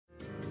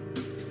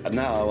And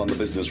now on the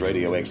Business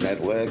Radio X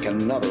Network,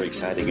 another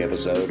exciting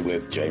episode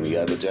with Jamie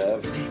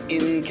Overturf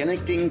in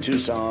Connecting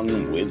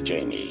Tucson with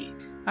Jamie.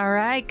 All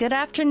right. Good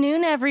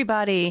afternoon,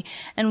 everybody,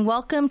 and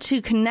welcome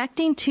to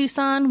Connecting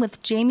Tucson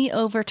with Jamie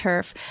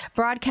Overturf,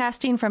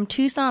 broadcasting from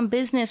Tucson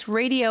Business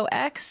Radio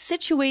X,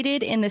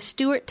 situated in the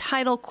Stewart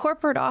Title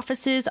corporate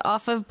offices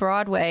off of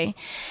Broadway.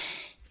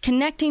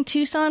 Connecting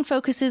Tucson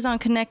focuses on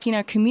connecting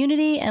our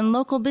community and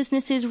local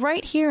businesses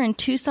right here in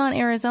Tucson,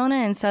 Arizona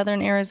and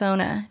Southern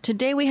Arizona.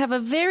 Today we have a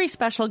very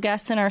special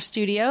guest in our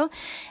studio,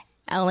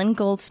 Ellen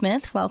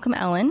Goldsmith. Welcome,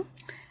 Ellen.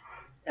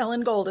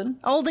 Ellen Golden.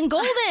 Golden.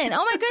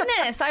 Oh my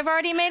goodness. I've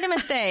already made a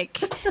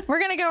mistake. We're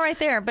going to go right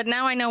there. But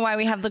now I know why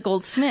we have the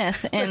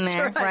Goldsmith in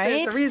there,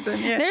 right? There's a reason.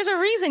 Yeah. There's a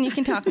reason. You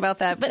can talk about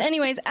that. But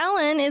anyways,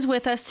 Ellen is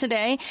with us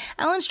today.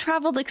 Ellen's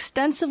traveled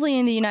extensively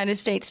in the United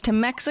States to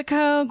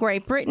Mexico,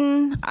 Great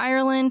Britain,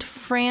 Ireland,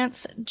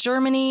 France,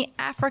 Germany,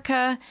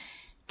 Africa,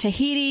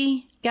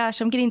 Tahiti.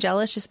 Gosh, I'm getting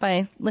jealous just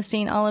by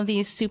listing all of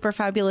these super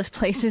fabulous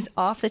places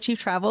off that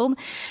you've traveled.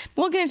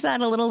 We'll get into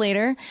that a little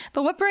later.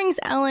 But what brings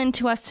Ellen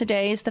to us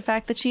today is the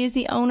fact that she is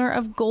the owner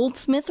of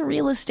Goldsmith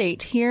Real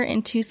Estate here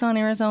in Tucson,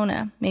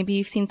 Arizona. Maybe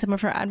you've seen some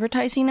of her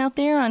advertising out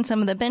there on some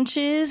of the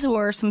benches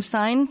or some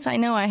signs. I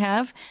know I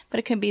have, but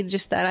it could be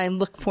just that I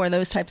look for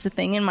those types of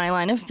thing in my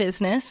line of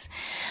business.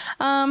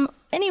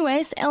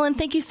 Anyways, Ellen,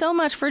 thank you so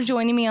much for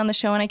joining me on the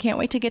show, and I can't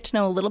wait to get to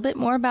know a little bit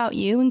more about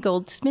you and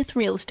Goldsmith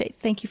Real Estate.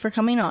 Thank you for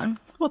coming on.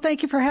 Well,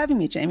 thank you for having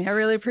me, Jamie. I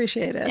really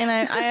appreciate it. And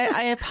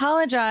I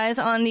apologize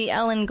on the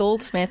Ellen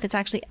Goldsmith. It's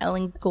actually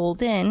Ellen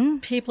Golden.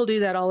 People do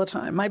that all the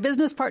time. My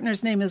business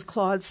partner's name is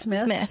Claude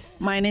Smith.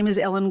 My name is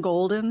Ellen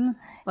Golden.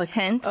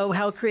 Hence. Oh,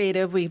 how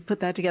creative. We put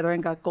that together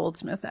and got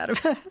Goldsmith out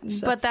of it.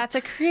 So. But that's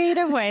a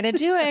creative way to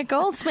do it,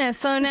 Goldsmith.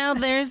 So now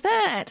there's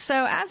that.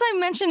 So as I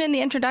mentioned in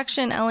the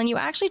introduction, Ellen, you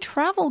actually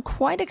traveled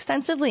quite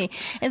extensively.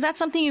 Is that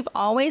something you've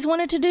always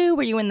wanted to do?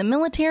 Were you in the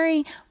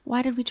military?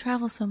 Why did we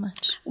travel so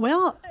much?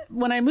 Well,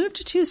 when I moved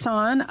to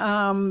Tucson,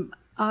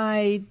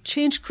 I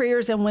changed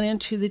careers and went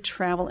into the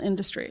travel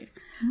industry.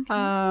 Okay.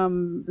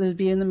 It would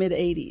be in the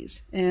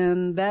mid-'80s.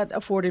 And that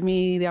afforded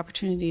me the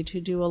opportunity to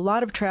do a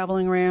lot of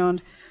traveling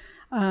around.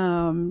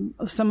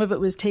 Some of it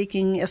was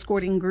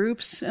escorting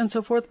groups and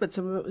so forth, but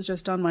some of it was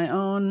just on my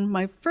own.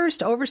 My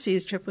first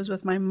overseas trip was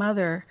with my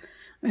mother,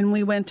 and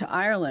we went to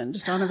Ireland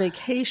just on a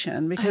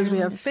vacation because we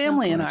have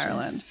family in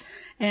Ireland.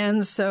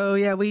 And so,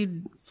 yeah,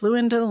 we flew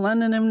into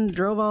London and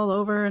drove all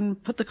over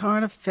and put the car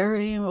on a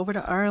ferry over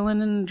to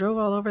Ireland and drove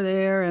all over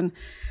there. And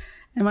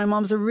my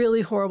mom's a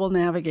really horrible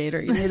navigator.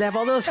 You need to have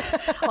all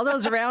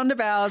those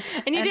roundabouts.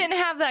 And you didn't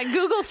have that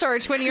Google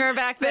search when you were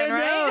back then,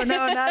 right?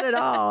 No, not at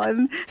all.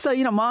 And so,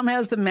 Mom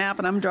has the map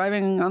and I'm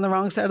driving on the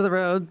wrong side of the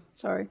road.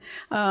 Sorry.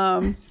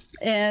 So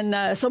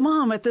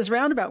Mom, at this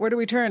roundabout, where do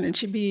we turn? And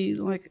she'd be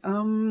like,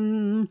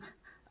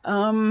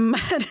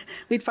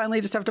 we'd finally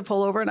just have to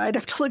pull over and I'd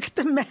have to look at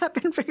the map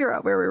and figure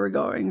out where we were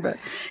going. But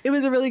it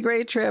was a really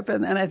great trip.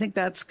 And I think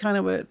that's kind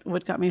of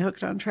what got me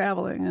hooked on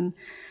traveling and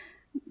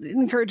it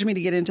encouraged me to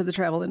get into the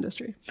travel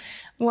industry.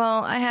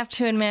 Well, I have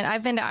to admit,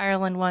 I've been to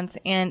Ireland once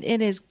and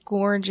it is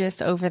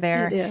gorgeous over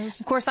there. It is.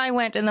 Of course, I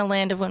went in the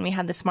land of when we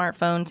had the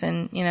smartphones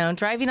and,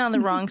 driving on the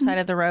wrong side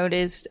of the road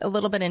is a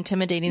little bit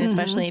intimidating,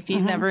 especially if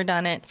you've never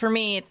done it. For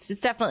me, it's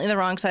definitely the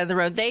wrong side of the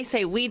road. They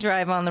say we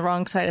drive on the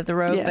wrong side of the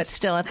road, but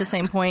still at the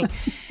same point.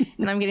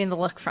 And I'm getting the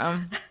look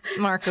from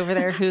Mark over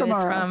there, who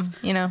is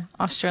from,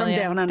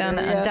 Australia. From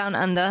down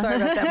under. Sorry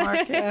about that,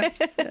 Mark.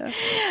 Yeah.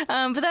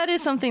 But that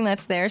is something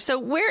that's there. So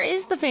where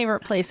is the favorite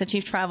place that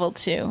you've traveled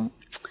to?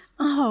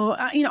 Oh,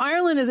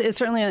 Ireland is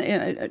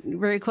certainly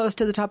very close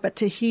to the top. At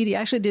Tahiti,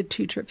 I actually did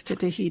 2 trips to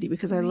Tahiti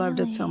because I loved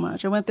it so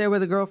much. I went there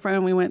with a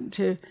girlfriend. We went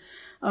to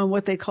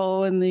what they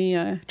call in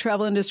the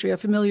travel industry a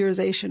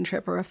familiarization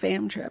trip or a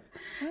fam trip.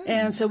 Oh.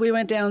 And so we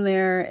went down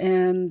there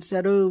and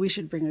said, we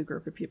should bring a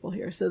group of people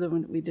here. So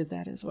then we did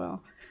that as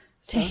well.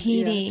 So,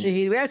 Tahiti. Yeah,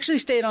 Tahiti. We actually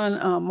stayed on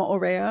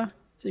Moorea.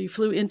 So you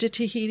flew into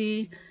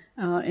Tahiti,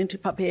 into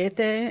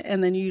Papeete,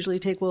 and then you usually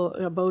take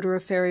a boat or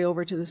a ferry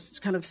over to this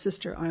kind of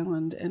sister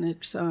island. And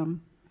it's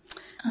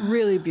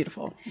really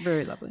beautiful.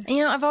 Very lovely.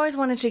 I've always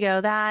wanted to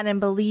go that and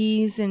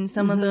Belize and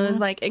some of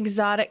those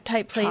exotic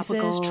type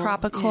places.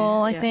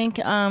 Tropical, I think.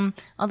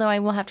 Although I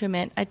will have to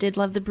admit, I did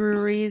love the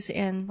breweries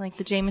and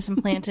the Jameson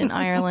plant in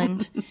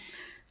Ireland.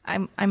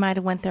 I might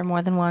have went there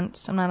more than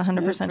once. I'm not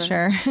 100%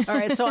 sure. All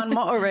right. So on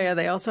Moorea,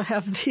 they also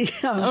have the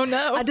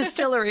a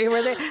distillery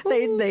where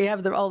they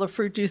have all the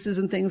fruit juices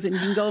and things, and you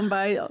can go and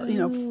buy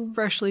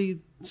freshly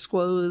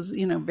squoze,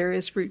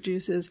 various fruit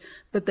juices.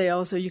 But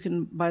you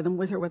can buy them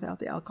with or without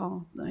the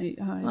alcohol. I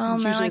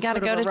got to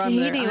go to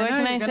Tahiti. What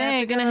can I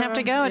say? I'm going to have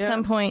to go at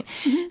some point.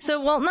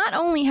 So, not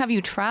only have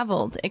you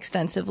traveled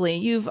extensively,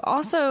 you've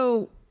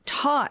also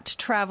taught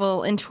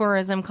travel and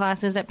tourism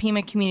classes at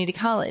Pima Community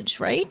College,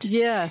 right?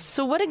 Yes.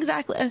 So what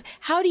exactly,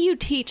 how do you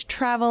teach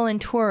travel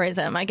and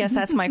tourism? I guess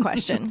that's my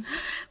question.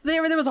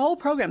 There was a whole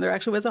program. There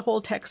actually was a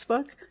whole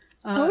textbook.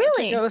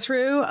 Really? To go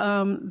through.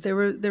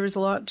 There was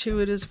a lot to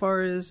it as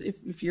far as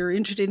if you're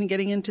interested in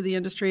getting into the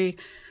industry.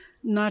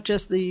 not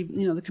just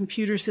the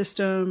computer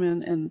system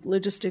and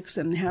logistics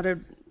and how to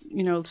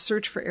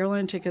search for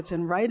airline tickets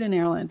and write an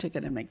airline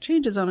ticket and make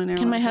changes on an airline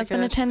ticket. Can my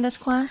husband attend this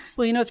class?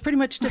 Well, it's pretty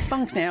much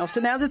defunct now. So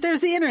now that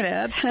there's the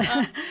internet,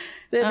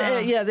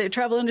 the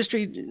travel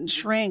industry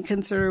shrank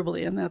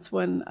considerably, and that's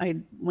when I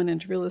went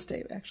into real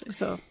estate, actually.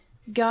 So,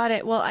 got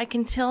it. Well, I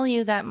can tell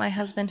you that my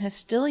husband has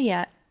still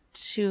yet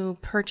to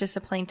purchase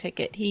a plane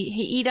ticket.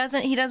 He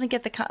doesn't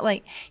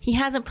get he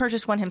hasn't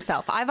purchased one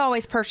himself. I've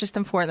always purchased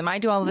them for them. I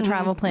do all of the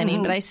travel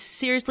planning, but I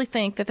seriously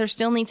think that there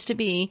still needs to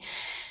be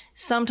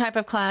some type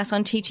of class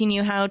on teaching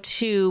you how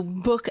to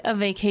book a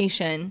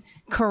vacation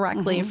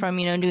correctly from,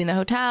 doing the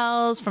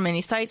hotels, from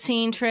any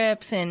sightseeing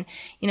trips, and,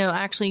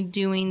 actually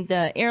doing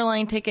the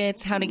airline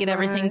tickets, how to get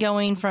everything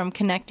going from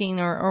connecting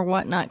or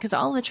whatnot. Because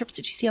all the trips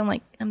that you see on,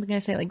 I'm going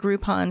to say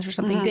Groupon's or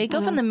something, they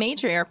go from the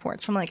major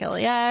airports, from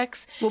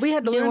LAX. Well, we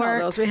had to Newark. learn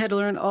all those. We had to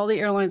learn all the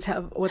airlines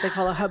have what they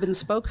call a hub and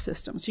spoke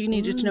system. So you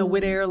needed to know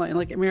what airline,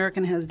 like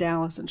American has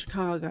Dallas and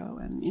Chicago,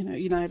 and,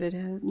 United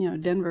has,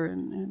 Denver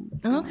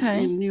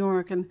and New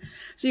York. And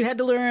so you had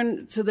to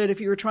learn so that if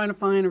you were trying to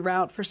find a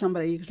route for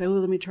somebody, you could say,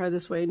 let me try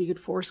this way. And you could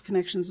force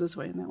connections this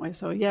way and that way.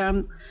 So yeah,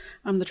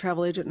 I'm the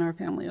travel agent in our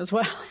family as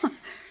well.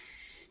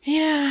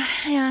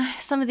 Yeah.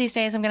 Some of these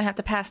days I'm going to have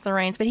to pass the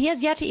reins, but he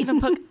has yet to even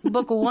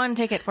book one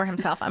ticket for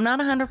himself. I'm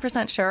not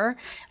 100% sure.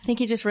 I think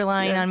he's just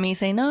relying on me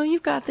saying, no,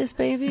 you've got this,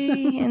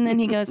 baby. And then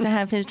he goes to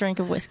have his drink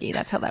of whiskey.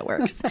 That's how that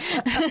works.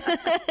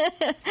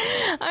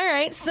 All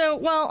right. So,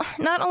 well,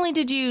 not only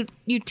did you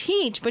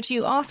teach, but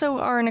you also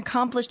are an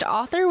accomplished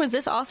author. Was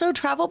this also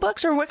travel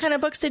books, or what kind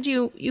of books did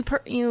you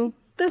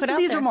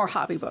These were more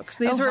hobby books.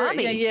 These were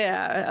hobbies.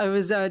 I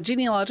was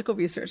genealogical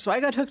research. So I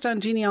got hooked on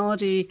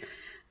genealogy.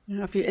 I don't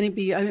know if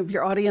if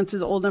your audience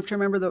is old enough to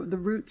remember the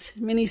Roots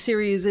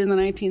miniseries in the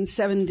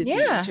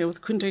 1970s,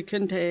 with Kunta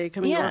Kinte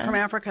coming over from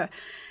Africa.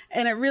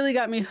 And it really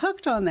got me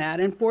hooked on that.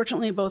 And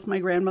fortunately, both my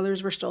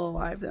grandmothers were still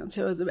alive then.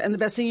 So, and the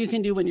best thing you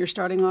can do when you're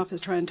starting off is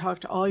try and talk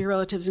to all your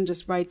relatives and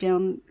just write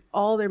down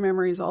all their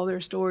memories, all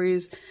their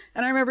stories.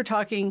 And I remember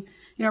talking,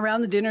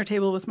 around the dinner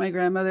table with my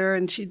grandmother,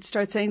 and she'd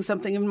start saying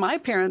something, and my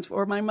parents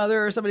or my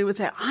mother or somebody would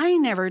say, I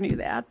never knew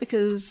that,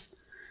 because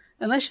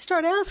unless you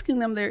start asking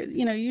them, they're,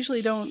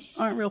 usually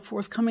aren't real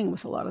forthcoming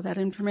with a lot of that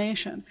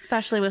information.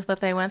 Especially with what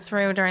they went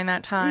through during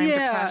that time,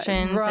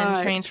 depressions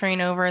and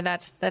transferring over.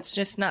 That's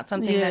just not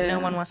something that no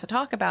one wants to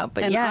talk about.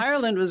 But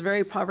Ireland was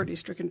very poverty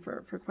stricken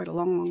for quite a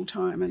long, long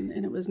time,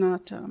 and it was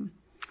not.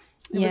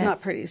 It was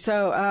not pretty.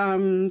 So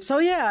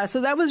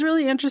that was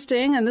really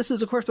interesting. And this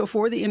was, of course,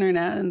 before the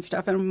internet and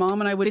stuff. And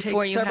Mom and I would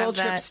take several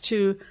trips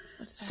to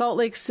Salt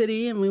Lake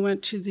City, and we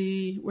went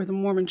to where the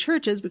Mormon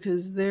church is,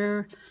 because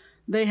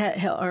they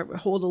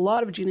hold a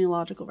lot of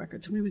genealogical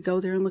records. And we would go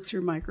there and look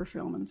through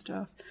microfilm and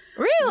stuff.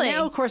 Really?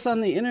 Now, of course,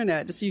 on the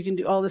internet, so you can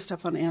do all this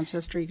stuff on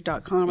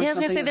Ancestry.com. I was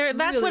going to say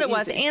that's really what it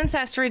was,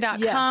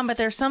 Ancestry.com. But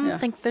there's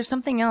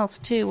something else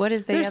too. What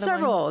is the other one? There's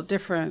several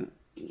different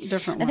ones.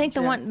 I think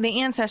the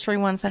Ancestry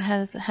ones that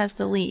has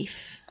the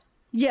leaf.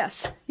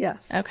 Yes.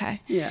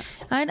 Okay. Yeah.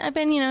 I've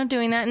been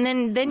doing that,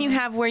 and then you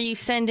have where you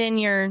send in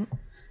your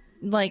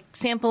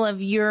sample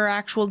of your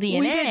actual DNA.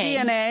 We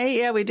did DNA.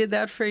 Yeah, we did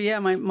that for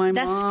my mom.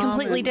 That's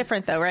completely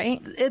different though,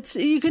 right?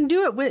 You can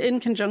do it in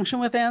conjunction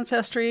with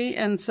Ancestry,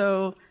 and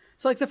so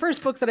the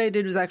first book that I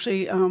did was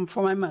actually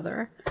for my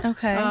mother.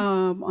 Okay.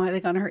 I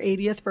think on her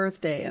 80th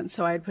birthday, and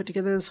so I had put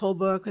together this whole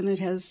book, and it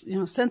has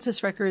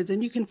census records,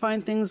 and you can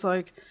find things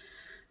like,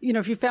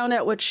 if you found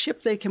out what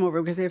ship they came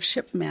over, because they have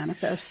ship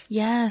manifests.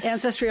 Yes.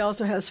 Ancestry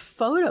also has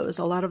photos,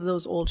 a lot of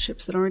those old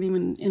ships that aren't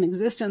even in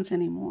existence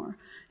anymore.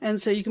 And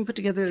so you can put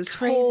together this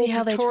whole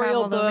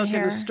pictorial book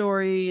and a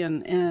story,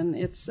 and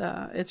it's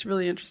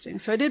really interesting.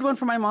 So I did one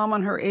for my mom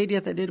on her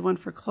 80th. I did one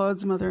for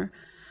Claude's mother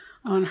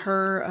on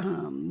her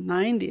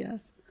 90th.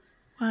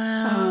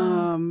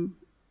 Wow.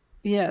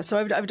 So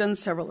I've done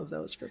several of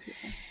those for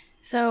people.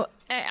 So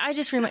I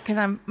just remember,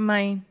 because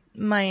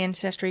my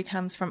ancestry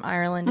comes from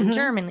Ireland and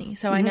Germany.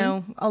 So I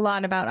know a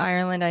lot about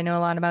Ireland. I know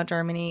a lot about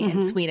Germany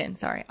and Sweden.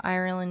 Sorry.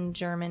 Ireland,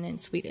 German, and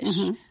Swedish.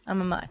 I'm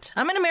a mutt.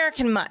 I'm an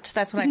American mutt.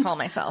 That's what I call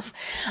myself.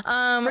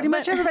 Pretty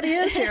much everybody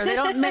is here.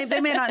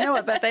 They may not know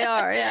it, but they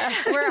are. Yeah.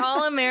 We're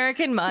all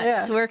American mutts.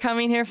 Yeah. We're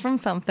coming here from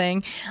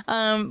something.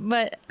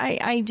 But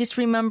I just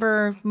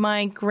remember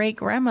my great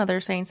grandmother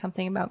saying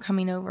something about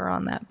coming over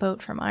on that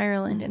boat from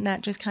Ireland. And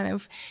that just kind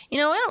of,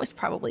 I was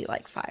probably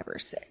 5 or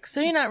 6. So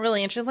you're not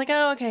really interested. Like,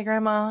 oh, okay,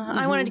 Grandma,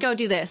 I wanted to go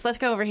do this. Let's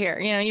go over here.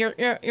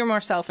 You're more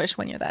selfish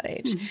when you're that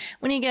age.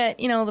 When you get,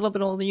 a little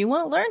bit older, you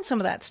won't learn some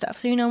of that stuff.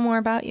 So you know more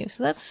about you.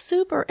 So that's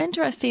super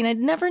interesting. I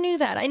never knew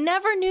that. I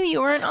never knew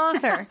you were an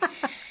author.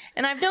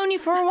 And I've known you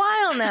for a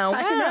while now.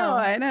 Wow.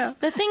 I know.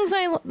 The things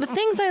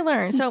I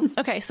learned. So,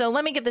 okay. So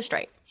let me get this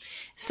straight.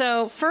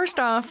 So first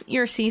off,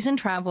 you're a seasoned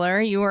traveler.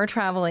 You were a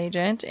travel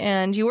agent,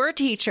 and you were a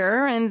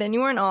teacher, and then you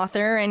were an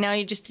author, and now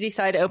you just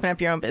decide to open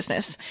up your own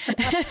business.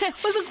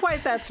 Wasn't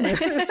quite that smooth.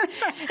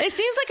 It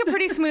seems like a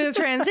pretty smooth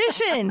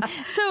transition.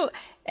 So,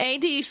 A,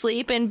 do you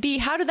sleep? And B,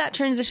 how did that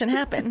transition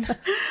happen?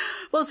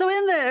 Well, so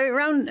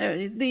around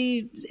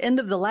the end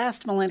of the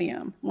last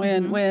millennium,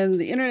 when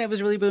the internet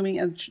was really booming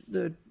and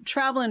the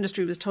travel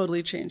industry was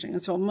totally changing,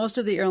 and so most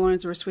of the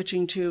airlines were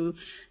switching to,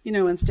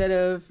 instead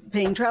of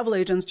paying travel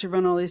agents to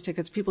run all these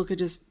tickets, people could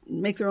just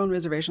make their own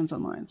reservations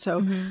online.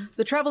 So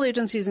the travel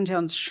agencies in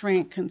town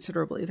shrank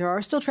considerably. There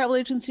are still travel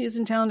agencies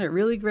in town. They're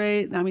really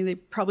great. I mean, they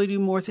probably do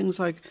more things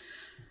like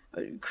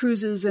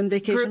cruises and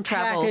vacation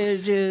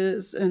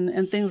packages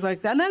and things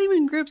like that. Not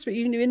even groups, but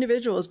even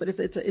individuals. But if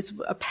it's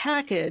a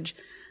package,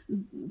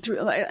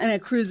 and a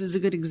cruise is a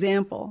good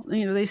example.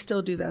 They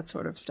still do that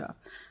sort of stuff.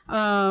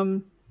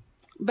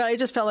 But I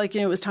just felt like,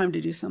 it was time to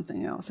do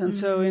something else. And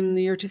so in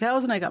the year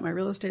 2000, I got my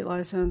real estate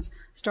license,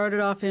 started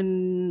off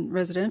in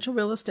residential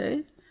real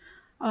estate.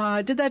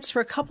 Did that just for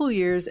a couple of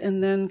years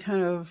and then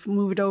kind of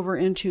moved over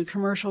into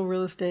commercial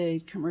real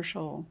estate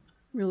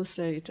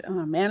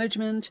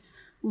management,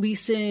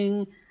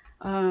 leasing.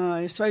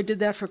 So I did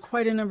that for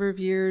quite a number of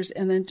years.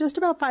 And then just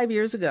about 5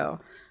 years ago,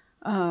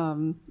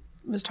 I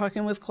was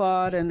talking with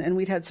Claude and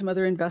we'd had some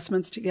other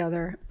investments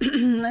together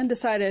and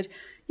decided,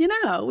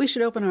 we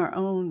should open our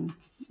own,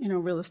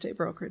 real estate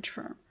brokerage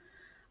firm.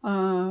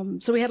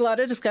 So we had a lot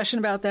of discussion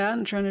about that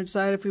and trying to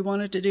decide if we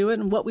wanted to do it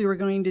and what we were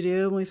going to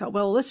do. And we thought,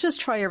 well, let's just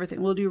try everything.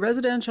 We'll do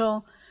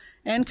residential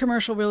and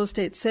commercial real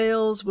estate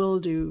sales. We'll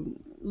do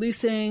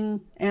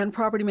leasing and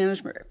property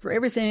management for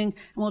everything. And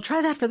we'll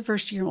try that for the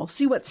first year and we'll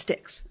see what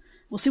sticks.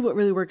 We'll see what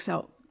really works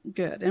out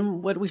good.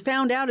 And what we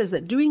found out is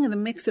that doing the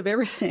mix of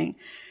everything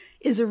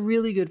is a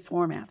really good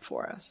format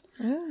for us.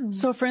 Oh.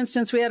 So, for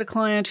instance, we had a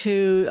client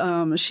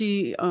who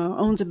she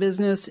owns a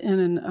business in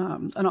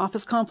an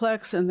office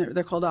complex, and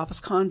they're called office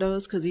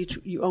condos because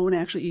you own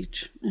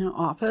each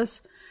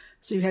office.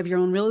 So you have your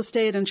own real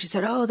estate. And she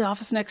said, "Oh, the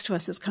office next to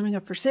us is coming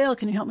up for sale.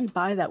 Can you help me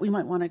buy that? We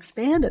might want to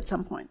expand at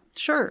some point."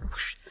 Sure.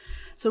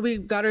 So we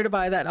got her to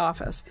buy that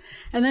office,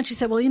 and then she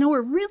said, "Well,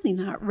 we're really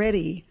not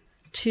ready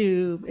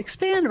to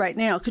expand right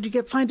now. Could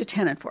you find a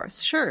tenant for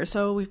us?" Sure.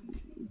 So we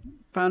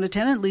found a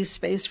tenant, leased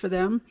space for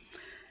them.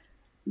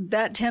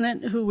 That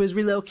tenant who was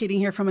relocating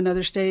here from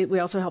another state, we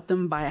also helped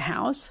them buy a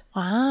house.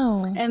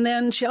 Wow. And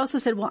then she also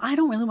said, "Well, I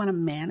don't really want to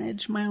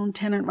manage my own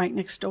tenant right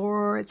next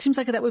door. It seems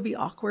like that would be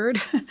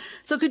awkward.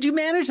 So could you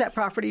manage that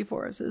property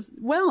for us as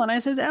well?" And I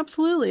said,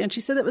 "Absolutely." And she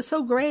said, "It was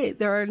so great.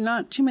 There are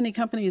not too many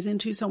companies in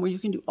Tucson where you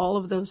can do all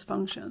of those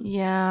functions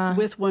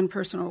with one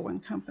person or one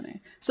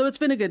company." So it's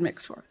been a good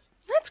mix for us.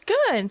 That's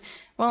good.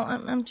 Well,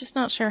 I'm just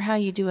not sure how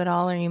you do it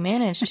all or you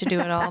manage to do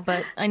it all,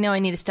 but I know I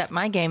need to step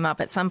my game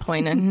up at some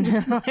point and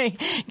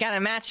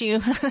gotta match you.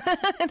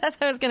 That's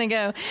how it's going to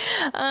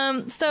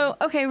go. So,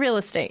 okay, real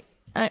estate.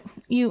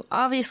 You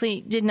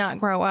obviously did not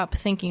grow up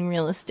thinking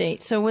real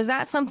estate. So was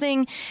that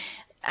something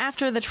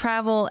after the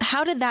travel,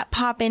 how did that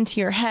pop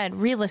into your head,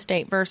 real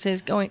estate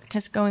versus going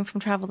from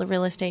travel to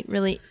real estate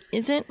really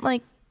isn't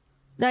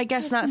I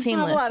guess not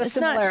seamless. Not a lot of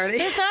similarities.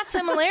 There's not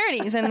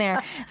similarities in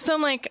there. So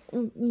I'm like,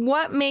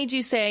 what made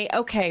you say,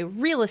 okay,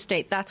 real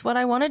estate, that's what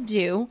I want to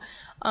do?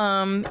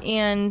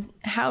 And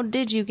how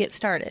did you get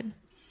started?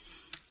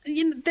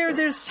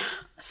 There's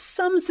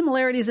some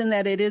similarities in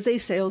that it is a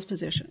sales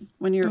position.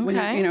 When you're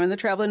in the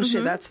travel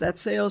industry,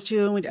 that's sales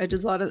too. And I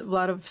did a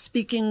lot of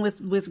speaking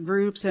with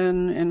groups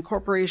and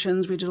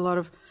corporations. We did a lot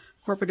of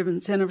corporate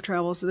incentive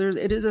travel. So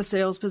it is a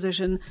sales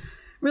position.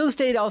 Real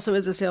estate also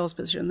is a sales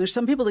position. There's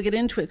some people that get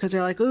into it because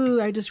they're like,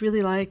 "Ooh, I just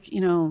really like,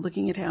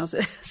 looking at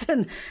houses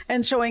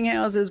and showing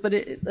houses." But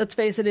let's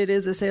face it, it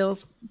is a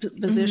sales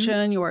position.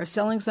 Mm-hmm. You are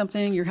selling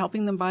something. You're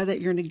helping them buy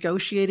that. You're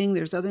negotiating.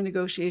 There's other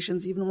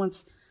negotiations even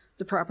once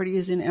the property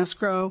is in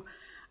escrow.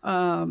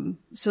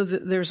 So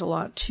there's a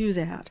lot to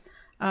that.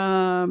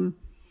 And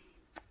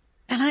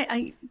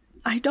I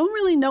don't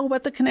really know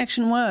what the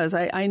connection was.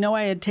 I know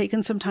I had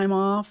taken some time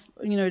off,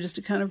 just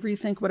to kind of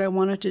rethink what I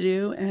wanted to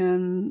do.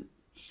 And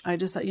I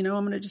just thought, I'm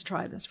going to just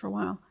try this for a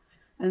while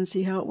and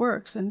see how it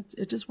works. And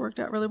it just worked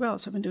out really well.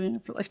 So I've been doing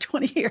it for like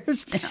 20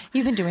 years now.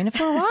 You've been doing it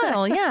for a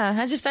while. Yeah.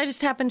 I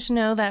just happen to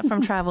know that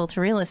from travel to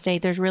real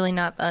estate, there's really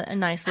not a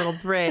nice little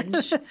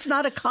bridge. It's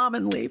not a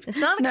common leap. It's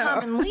not a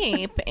common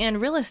leap. And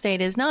real estate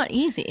is not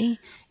easy,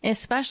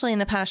 especially in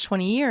the past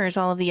 20 years,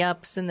 all of the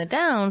ups and the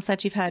downs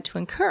that you've had to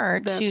incur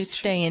to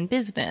stay in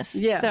business.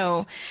 Yes.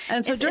 So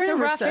it's a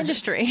rough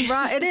industry.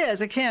 Right. It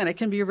is. It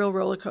can be a real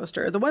roller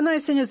coaster. The one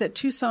nice thing is that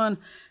Tucson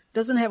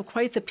doesn't have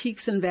quite the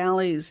peaks and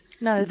valleys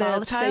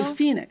that, say,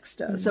 Phoenix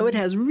does. Mm-hmm. So it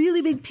has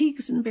really big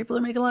peaks and people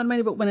are making a lot of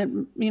money. But when it,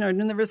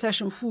 in the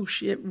recession,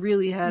 whoosh, it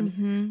really had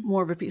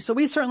more of a peak. So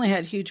we certainly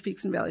had huge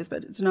peaks and valleys,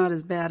 but it's not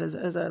as bad as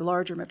a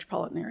larger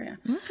metropolitan area.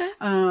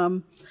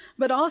 Okay.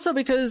 But also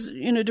because,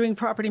 doing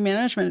property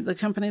management, the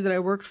company that I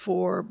worked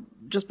for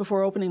just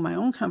before opening my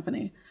own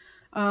company,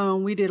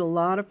 we did a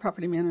lot of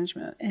property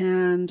management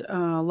and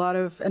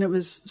and it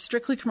was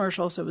strictly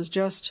commercial. So it was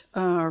just,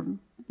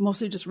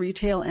 mostly just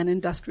retail and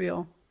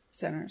industrial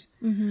centers.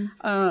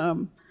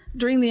 Mm-hmm.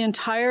 During the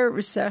entire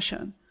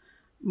recession,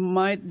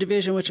 my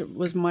division, which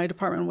was my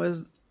department,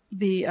 was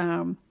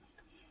the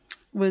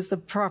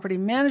property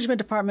management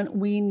department.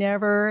 We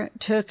never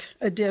took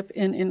a dip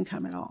in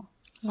income at all.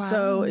 Wow.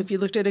 So if you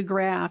looked at a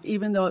graph,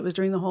 even though it was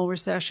during the whole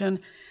recession,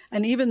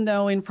 and even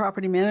though in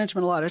property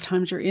management, a lot of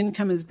times your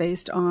income is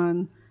based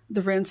on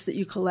the rents that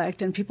you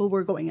collect, and people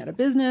were going out of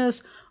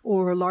business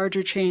or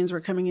larger chains were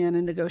coming in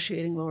and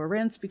negotiating lower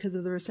rents because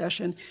of the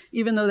recession.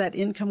 Even though that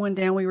income went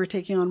down, we were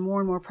taking on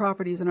more and more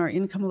properties, and our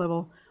income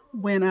level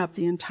went up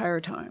the entire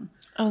time.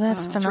 Oh,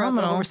 that's throughout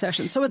phenomenal. the whole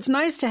recession. So it's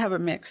nice to have a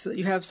mix, that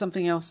you have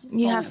something else.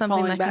 You have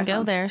something that can back go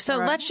on. there. So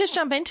Right. let's just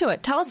jump into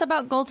it. Tell us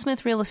about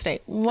Goldsmith Real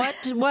Estate. What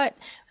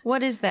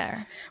is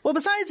there? Well,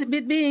 besides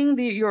it being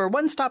your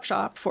one-stop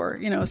shop for,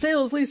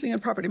 sales, leasing,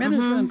 and property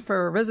management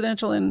for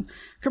residential and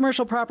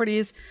commercial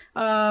properties,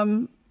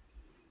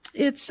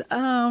 it's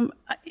I'll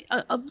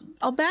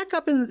back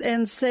up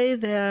and say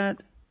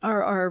that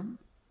our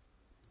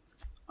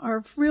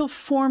real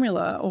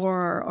formula,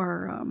 or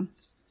our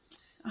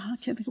I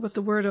can't think of what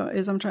the word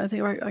is. I'm trying to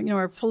think of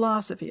our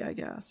philosophy, I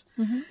guess,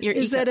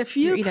 is that if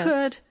you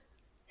put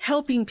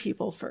helping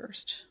people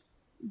first,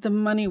 the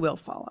money will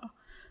follow.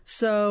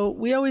 So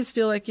we always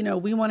feel like,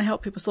 we want to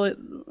help people. So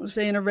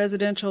say in a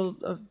residential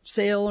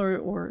sale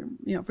or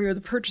for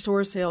the purchase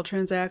or sale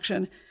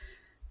transaction,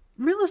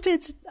 real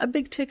estate's a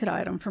big ticket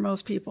item for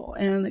most people,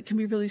 and it can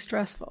be really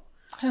stressful.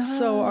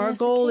 So our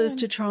goal is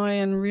to try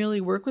and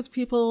really work with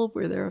people.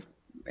 We're there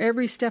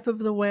every step of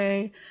the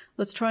way.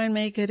 Let's try and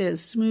make it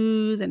as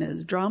smooth and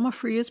as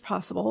drama-free as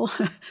possible.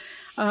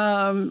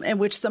 And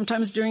which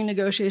sometimes during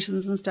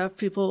negotiations and stuff,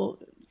 people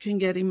can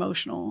get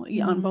emotional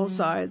on both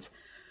sides.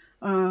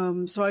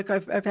 So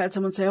I've had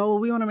someone say, "Oh, well,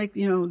 we want to make,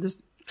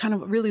 this kind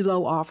of really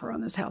low offer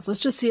on this house. Let's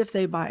just see if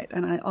they buy it."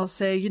 And I'll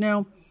say,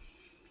 the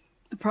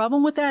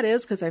problem with that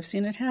is, because I've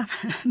seen it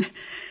happen,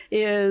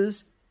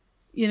 is,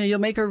 you'll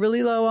make a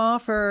really low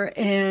offer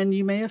and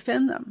you may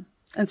offend them.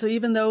 And so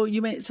even though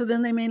so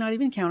then they may not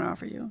even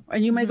counteroffer you,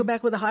 and you may go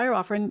back with a higher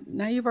offer, and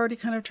now you've already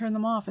kind of turned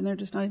them off, and they're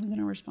just not even going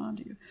to respond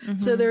to you.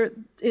 So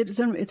it's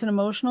an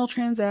emotional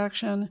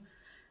transaction.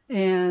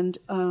 And,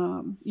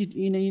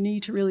 you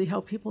need to really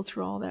help people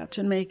through all that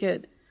to make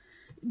it,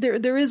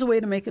 there is a way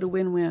to make it a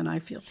win-win, I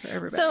feel, for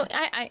everybody. So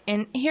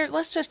and here,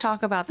 let's just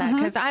talk about that,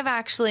 because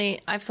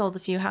I've sold a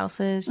few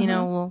houses,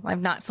 well,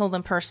 I've not sold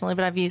them personally,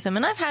 but I've used them,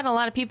 and I've had a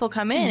lot of people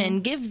come in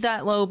and give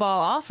that low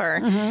ball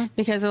offer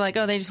because they're like,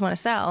 oh, they just want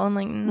to sell. I'm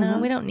like, no,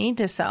 we don't need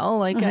to sell.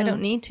 Like, I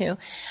don't need to.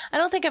 I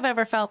don't think I've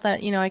ever felt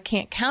that, I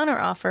can't counter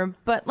offer,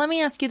 but let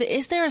me ask you,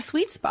 is there a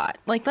sweet spot?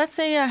 Like, let's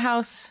say a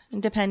house,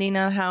 depending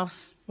on a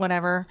house,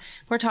 whatever,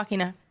 we're talking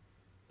a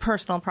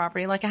personal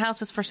property, like a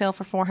house is for sale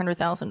for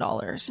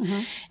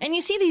 $400,000. And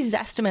you see these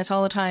estimates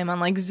all the time on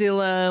like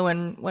Zillow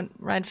and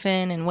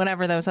Redfin and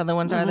whatever those other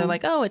ones are. They're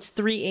like, oh, it's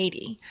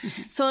 380.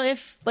 So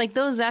if like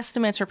those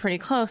estimates are pretty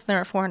close,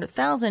 they're at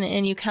 400,000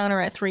 and you counter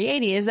at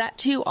 380, is that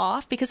too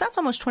off? Because that's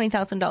almost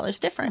 $20,000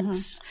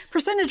 difference.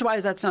 Percentage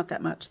wise, that's not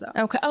that much though.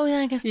 Okay. Oh yeah,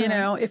 I guess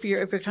if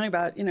you're talking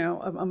about,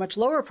 a much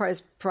lower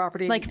price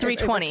property, like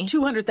 320, if it's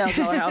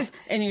 $200,000 house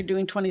and you're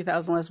doing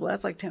 20,000 less, well,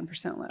 that's like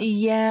 10% less.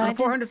 Yeah. On a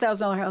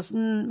 $400,000 house,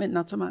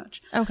 not so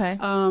much. Okay.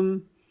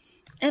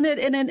 And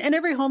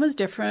every home is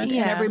different,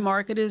 and every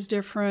market is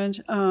different.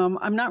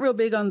 I'm not real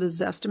big on the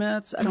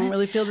Zestimates. I don't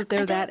really feel that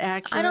they're that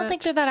accurate. I don't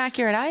think they're that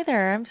accurate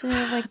either. I'm sort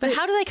of like, but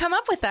how do they come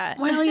up with that?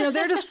 Well,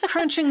 they're just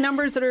crunching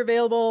numbers that are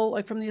available,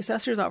 like from the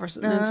assessor's office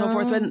and so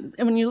forth. And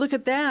when you look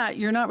at that,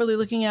 you're not really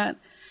looking at,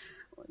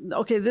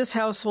 okay, this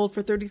house sold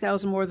for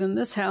 $30,000 more than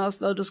this house.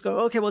 They'll just go,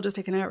 okay, we'll just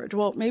take an average.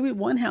 Well, maybe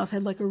one house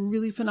had like a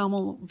really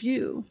phenomenal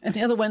view, and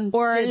the other one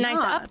did nice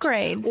not.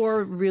 Upgrades,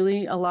 or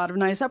really a lot of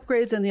nice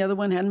upgrades, and the other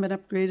one hadn't been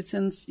upgraded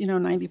since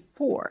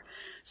 94.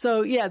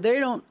 So yeah,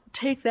 they don't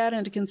take that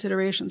into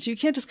consideration. So you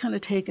can't just kind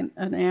of take an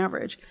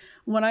average.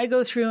 When I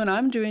go through and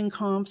I'm doing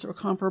comps or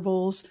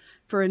comparables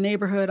for a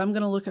neighborhood, I'm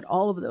going to look at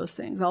all of those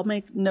things. I'll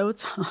make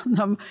notes on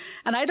them,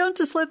 and I don't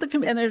just let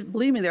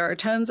believe me, there are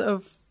tons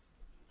of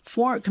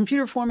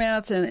computer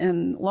formats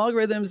and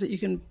logarithms that you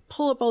can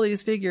pull up all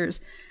these figures.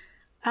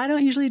 I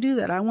don't usually do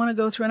that. I want to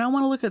go through and I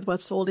want to look at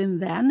what's sold in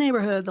that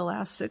neighborhood the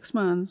last 6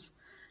 months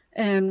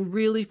and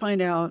really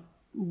find out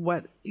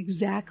what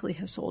exactly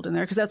has sold in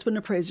there, because that's what an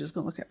appraiser is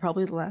going to look at,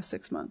 probably the last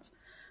 6 months.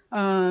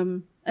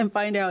 And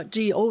find out,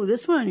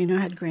 this one,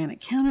 had granite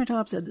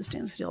countertops, had the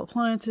stainless steel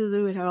appliances,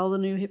 it had all the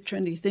new hip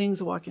trendy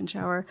things, a walk-in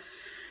shower,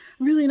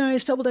 really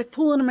nice pebble deck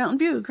pool and a mountain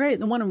view.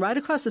 Great. The one right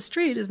across the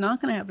street is not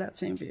going to have that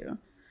same view.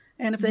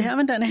 And if they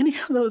haven't done any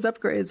of those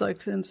upgrades,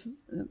 like since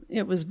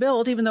it was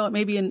built, even though it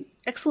may be in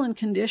excellent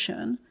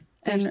condition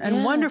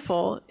and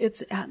wonderful,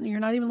 you're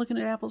not even looking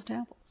at apples to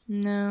apples.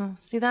 No.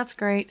 See, that's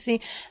great.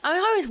 See, I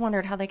always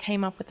wondered how they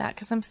came up with that,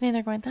 because I'm sitting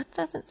there going, that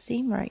doesn't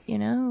seem right,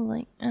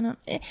 like, I don't,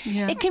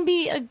 it can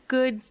be a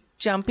good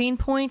jumping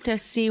point to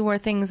see where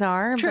things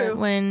are. True. But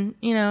when,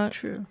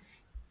 True.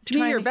 To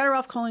me, you're better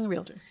off calling a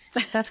realtor.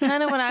 That's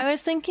kind of what I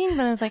was thinking,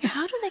 but I was like,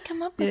 how do they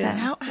come up with that?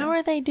 How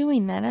are they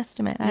doing that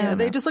estimate? I don't know.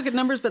 They just look at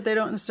numbers, but they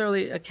don't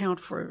necessarily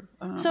account for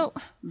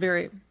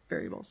very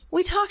variables.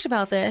 We talked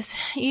about this.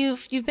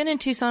 You've been in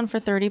Tucson for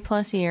 30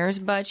 plus years,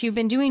 but you've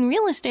been doing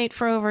real estate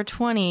for over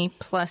 20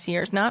 plus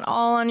years, not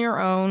all on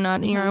your own,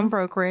 not in your own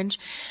brokerage.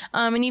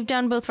 And you've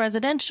done both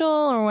residential,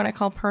 or what I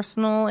call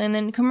personal, and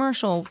then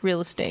commercial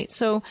real estate.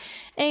 So,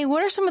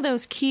 what are some of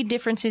those key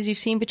differences you've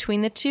seen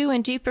between the two,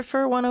 and do you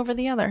prefer one over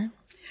the other?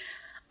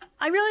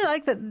 I really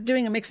like that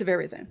doing a mix of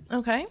everything.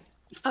 Okay.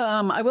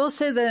 I will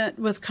say that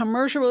with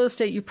commercial real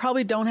estate, you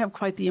probably don't have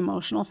quite the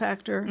emotional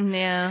factor.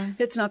 Yeah.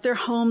 It's not their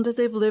home that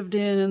they've lived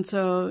in. And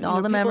so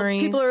all the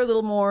memories. People are a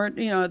little more,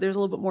 there's a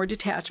little bit more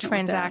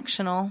detachment.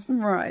 Transactional.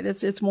 Right.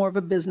 It's more of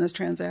a business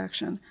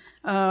transaction.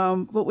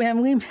 But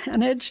we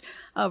manage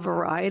a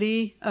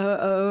variety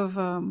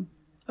of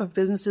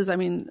businesses. I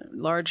mean,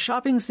 large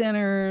shopping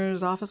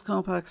centers, office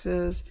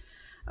complexes.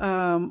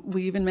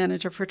 We even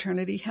manage a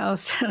fraternity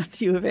house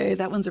at U of A.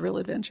 That one's a real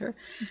adventure.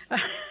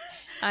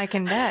 I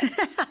can bet.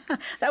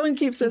 That one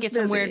keeps us busy. You get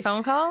some weird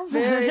phone calls?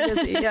 Very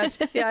busy, yes.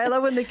 Yeah, I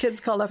love when the kids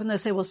call up and they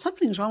say, well,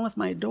 something's wrong with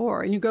my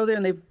door. And you go there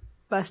and they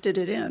busted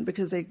it in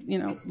because they,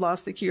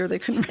 lost the key or they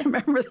couldn't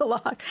remember the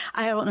lock.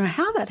 I don't know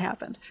how that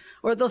happened.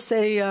 Or they'll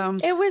say...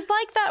 it was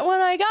like that when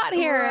I got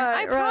here.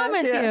 I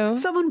promise you.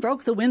 Someone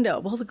broke the window.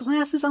 Well, the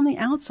glass is on the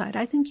outside.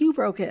 I think you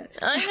broke it.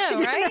 I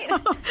know, right?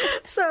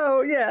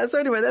 So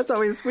anyway, that's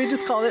always... We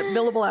just call it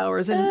billable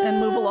hours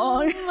and move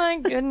along. Oh, my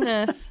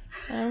goodness.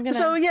 We do quite a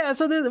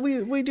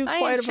variety.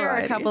 I share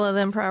a couple of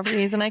them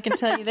properties, and I can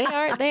tell you they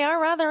are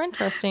rather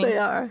interesting. They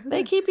are.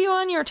 They keep you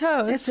on your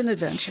toes. It's an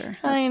adventure.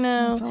 I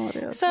know. That's all it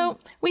is. So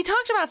we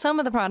talked about some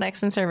of the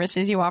products and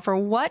services you offer.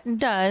 What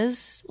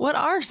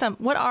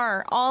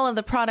are all of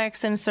the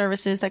products and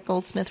services that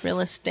Goldsmith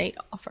Real Estate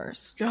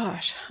offers?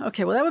 Gosh.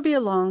 Okay. Well, that would be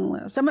a long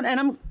list. I'm going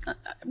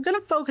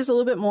to focus a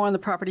little bit more on the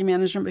property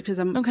management because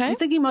I'm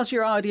thinking most of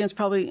your audience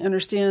probably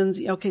understands.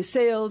 Okay,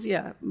 sales,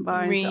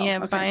 buy and sell.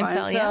 Okay, buy and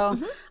sell.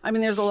 Mm-hmm. I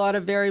mean, there's a lot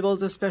of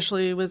variables,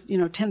 especially with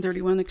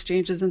 1031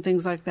 exchanges and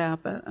things like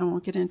that, but I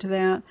won't get into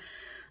that.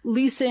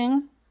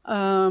 Leasing,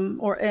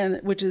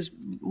 which is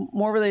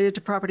more related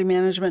to property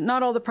management.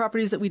 Not all the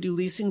properties that we do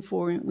leasing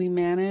for we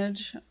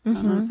manage. I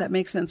don't know if that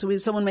makes sense. So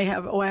someone may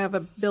have, I have a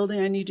building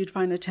I need you to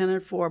find a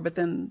tenant for, but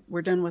then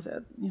we're done with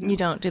it. You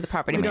don't do the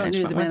property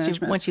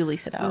management once you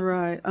lease it out.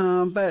 Right.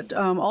 But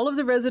all of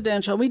the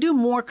residential, we do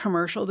more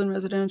commercial than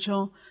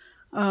residential,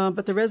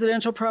 but the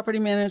residential property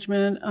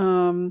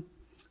management,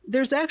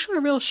 there's actually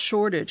a real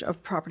shortage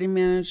of property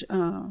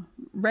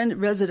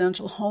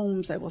residential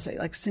homes, I will say,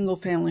 like single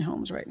family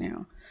homes right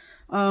now.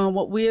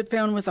 What we had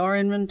found with our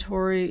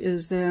inventory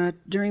is that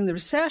during the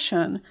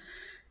recession,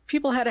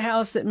 people had a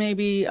house that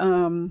maybe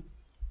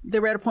they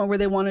were at a point where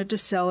they wanted to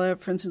sell it.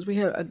 For instance, we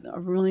had a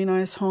really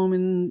nice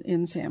home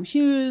in Sam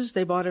Hughes.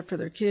 They bought it for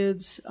their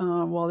kids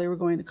while they were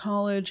going to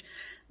college.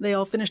 They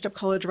all finished up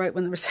college right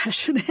when the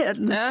recession hit.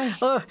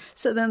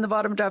 So then the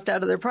bottom dropped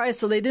out of their price.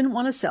 So they didn't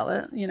want to sell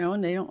it,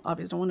 and they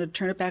obviously don't want to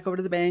turn it back over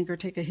to the bank or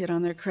take a hit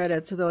on their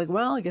credit. So they're like,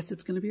 well, I guess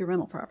it's going to be a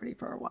rental property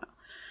for a while.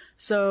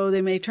 So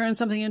they may turn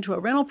something into a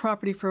rental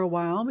property for a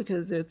while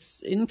because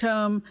it's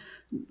income.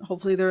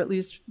 Hopefully they're at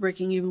least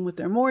breaking even with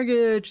their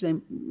mortgage. A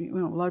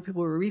lot of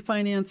people were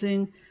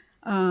refinancing.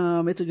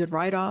 It's a good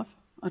write-off,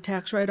 a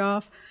tax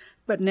write-off.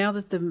 But now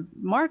that the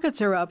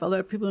markets are up, a lot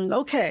of people are going,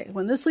 okay,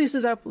 when this lease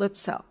is up, let's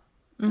sell.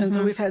 Mm-hmm. And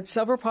so we've had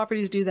several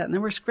properties do that. And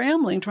then we're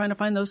scrambling, trying to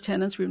find those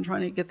tenants. We've been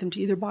trying to get them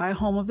to either buy a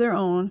home of their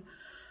own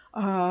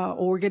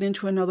or get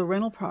into another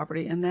rental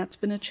property. And that's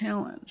been a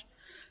challenge.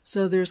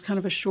 So there's kind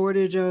of a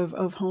shortage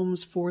of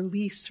homes for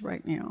lease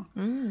right now.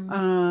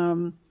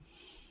 On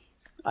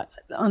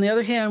the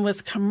other hand,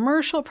 with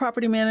commercial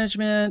property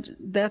management,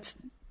 that's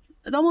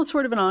almost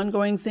sort of an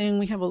ongoing thing.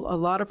 We have a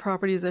lot of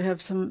properties that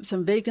have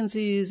some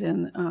vacancies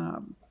and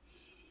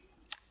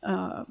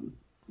a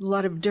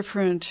lot of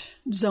different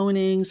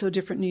zoning, so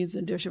different needs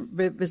and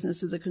different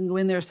businesses that can go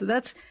in there. So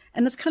it's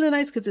kind of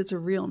nice because it's a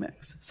real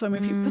mix. So I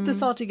mean, if you put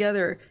this all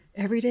together,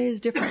 every day is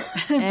different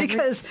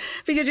because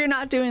you're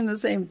not doing the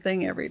same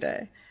thing every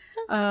day.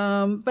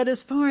 But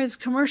as far as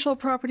commercial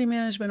property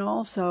management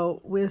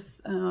also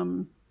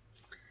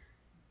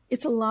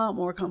it's a lot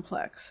more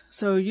complex.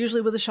 So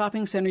usually with a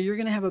shopping center, you're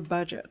going to have a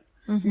budget.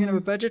 You're going to have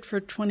a budget for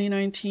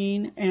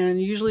 2019,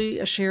 and usually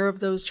a share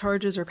of those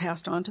charges are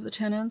passed on to the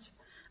tenants.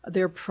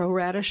 They're pro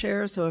rata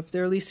shares. So if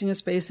they're leasing a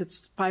space,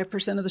 it's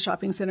 5% of the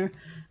shopping center.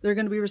 They're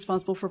going to be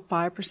responsible for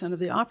 5% of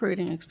the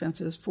operating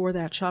expenses for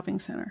that shopping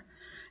center.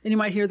 And you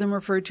might hear them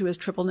referred to as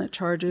triple net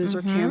charges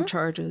or CAM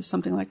charges,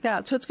 something like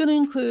that. So it's going to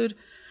include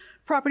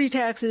property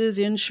taxes,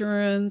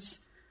 insurance,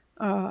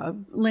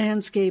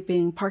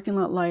 landscaping, parking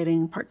lot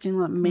lighting, parking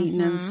lot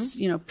maintenance,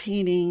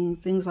 painting,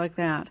 things like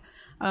that.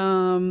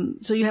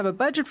 So you have a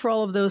budget for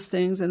all of those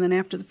things. And then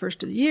after the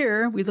first of the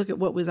year, we look at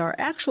what was our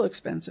actual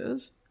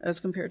expenses as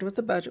compared to what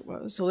the budget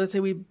was. So let's say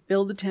we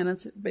build the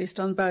tenants based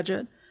on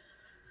budget.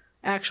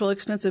 Actual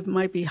expense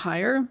might be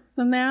higher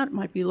than that,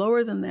 might be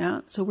lower than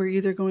that. So we're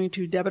either going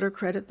to debit or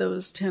credit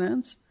those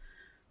tenants.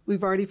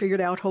 We've already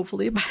figured out,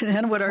 hopefully, by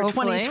then what our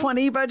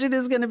 2020 budget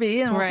is going to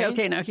be. And we'll say,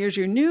 okay, now here's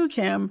your new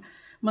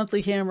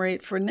monthly CAM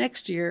rate for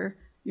next year.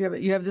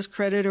 You have this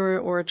credit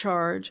or a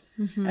charge,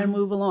 and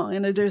move along.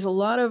 And there's a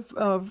lot of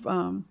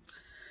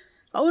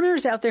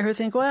owners out there who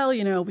think, well,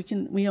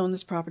 we own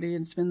this property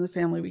and it's been in the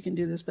family, we can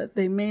do this, but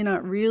they may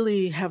not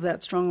really have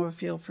that strong of a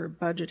feel for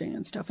budgeting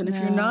and stuff. And if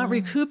you're not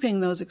recouping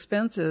those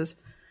expenses,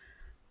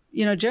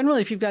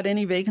 generally if you've got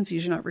any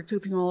vacancies, you're not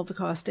recouping all of the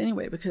cost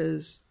anyway,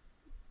 because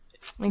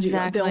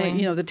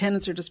the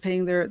tenants are just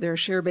paying their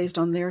share based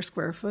on their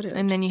square footage.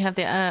 And then you have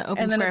the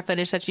open square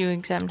footage that you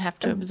have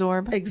to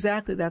absorb.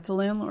 Exactly. That's a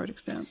landlord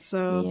expense.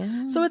 So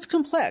it's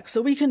complex.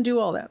 So we can do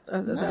all that,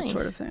 that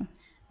sort of thing.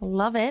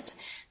 Love it.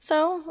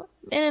 So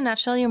in a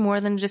nutshell, you're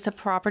more than just a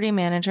property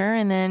manager,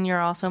 and then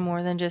you're also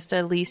more than just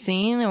a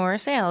leasing or a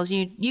sales.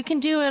 You can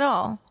do it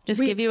all.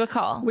 Just give you a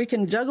call. We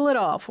can juggle it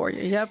all for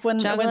you. Yep.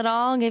 Juggle it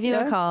all, give you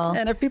a call.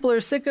 And if people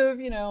are sick of,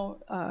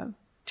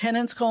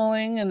 tenants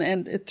calling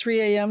and at 3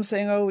 a.m.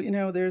 saying,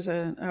 there's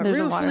a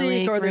roof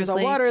leak, or there's a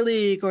water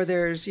leak, or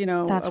there's,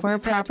 That's where a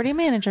property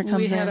manager comes in.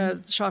 We had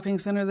a shopping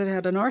center that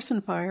had an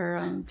arson fire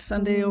on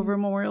Sunday over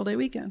Memorial Day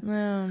weekend.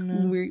 Oh,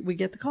 no. We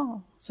get the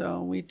call.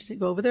 So we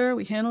go over there,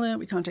 we handle it,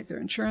 we contact their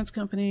insurance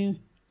company,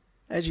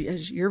 as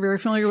you're very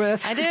familiar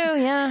with. I do,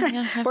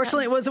 yeah.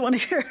 Fortunately, it wasn't one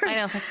of yours.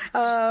 I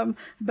know.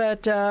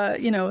 But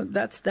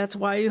that's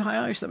why you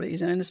hire somebody,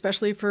 and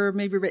especially for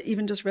maybe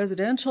even just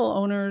residential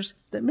owners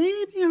that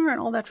maybe aren't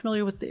all that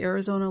familiar with the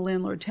Arizona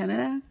Landlord-Tenant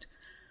Act.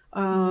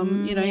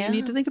 You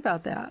need to think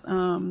about that.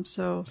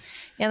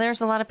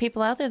 There's a lot of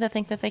people out there that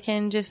think that they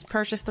can just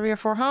purchase 3 or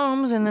 4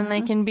 homes and then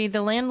they can be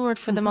the landlord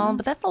for them all.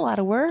 But that's a lot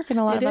of work and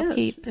a lot of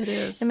upkeep. It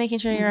is. And making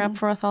sure you're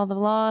up with all the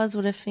laws.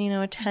 What if,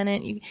 a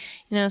tenant,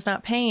 is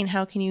not paying?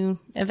 How can you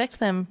evict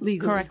them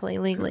legally?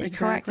 Exactly.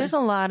 Correct. There's a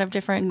lot of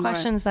different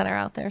questions that are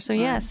out there. So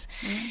yes,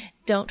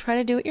 don't try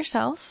to do it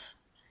yourself.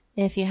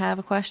 If you have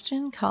a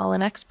question, call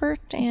an expert,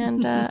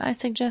 and I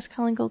suggest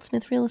calling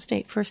Goldsmith Real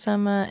Estate for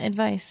some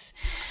advice.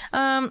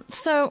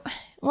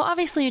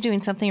 Obviously you're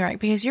doing something right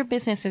because your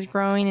business is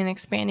growing and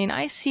expanding.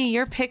 I see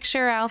your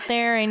picture out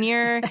there and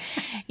your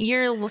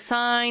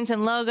signs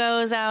and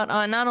logos out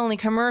on not only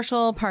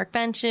commercial park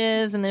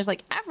benches, and there's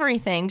like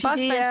everything, bus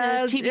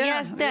benches,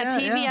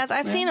 TVS.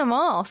 I've seen them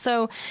all.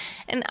 So,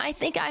 and I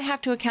think I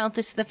have to account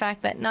this to the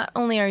fact that not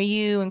only are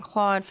you and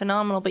Claude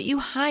phenomenal, but you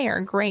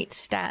hire great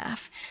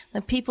staff.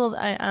 The people,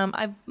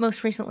 I've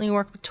most recently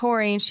worked with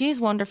Tori, and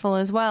she's wonderful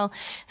as well.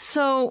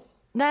 So,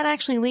 that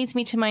actually leads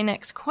me to my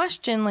next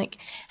question. Like,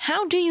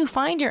 how do you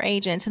find your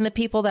agents and the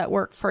people that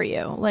work for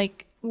you?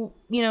 Like,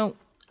 you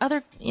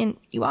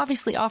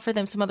obviously offer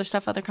them some other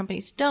stuff other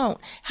companies don't.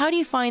 How do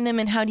you find them,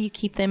 and how do you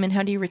keep them, and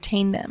how do you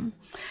retain them?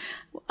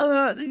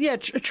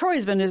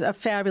 Troy's been a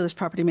fabulous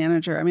property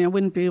manager. I mean, I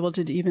wouldn't be able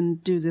to even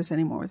do this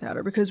anymore without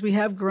her, because we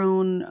have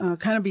grown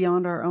kind of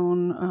beyond our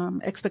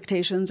own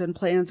expectations and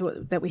plans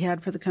that we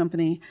had for the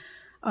company.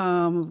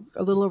 A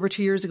little over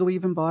 2 years ago, we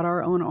even bought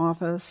our own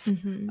office.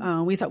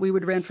 We thought we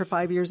would rent for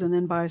 5 years and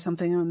then buy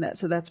something on that.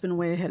 So that's been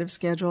way ahead of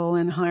schedule,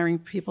 and hiring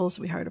people.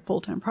 So we hired a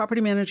full-time property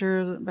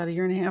manager about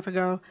 1.5 years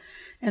ago.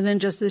 And then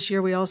just this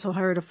year, we also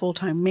hired a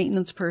full-time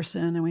maintenance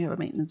person, and we have a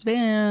maintenance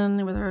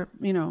van with our,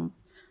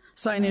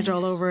 signage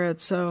all over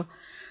it. So,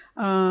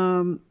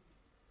 the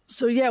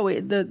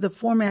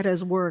format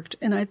has worked.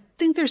 And I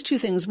think there's 2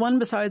 things. One,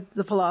 besides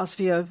the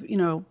philosophy of,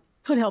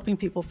 put helping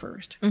people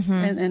first,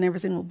 and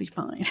everything will be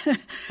fine.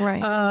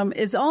 Right.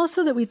 It's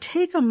also that we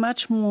take a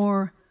much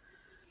more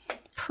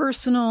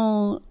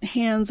personal,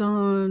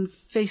 hands-on,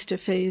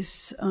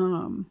 face-to-face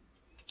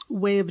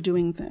way of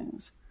doing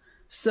things.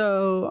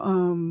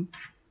 So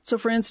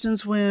for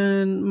instance,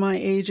 when my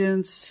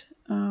agents,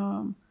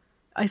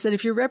 I said,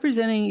 if you're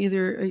representing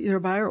either a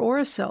buyer or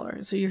a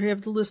seller, so you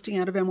have the listing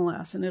out of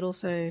MLS, and it'll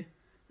say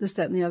this,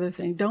 that, and the other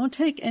thing, don't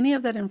take any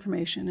of that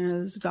information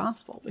as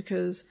gospel,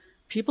 because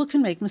people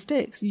can make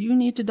mistakes. You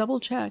need to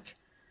double check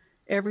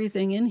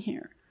everything in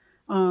here.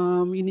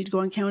 You need to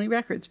go on county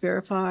records,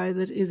 verify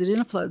that, is it in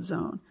a flood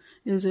zone?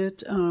 Is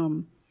it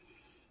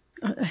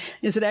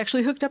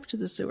actually hooked up to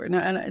the sewer? Now,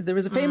 and there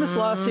was a famous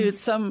lawsuit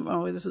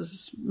this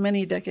was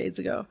many decades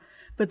ago,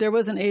 but there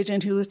was an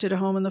agent who listed a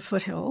home in the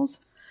foothills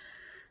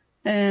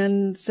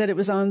and said it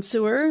was on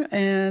sewer,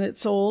 and it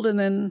sold. And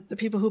then the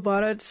people who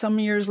bought it some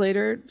years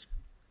later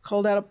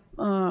called out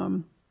a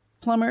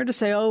plumber to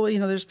say,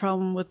 there's a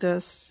problem with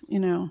this,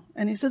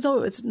 and he says,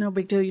 it's no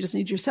big deal. You just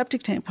need your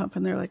septic tank pump.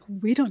 And they're like,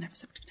 we don't have a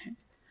septic tank.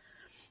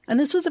 And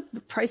this was a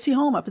pricey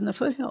home up in the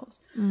foothills.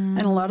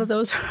 And a lot of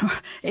those are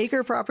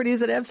acre properties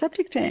that have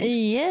septic tanks.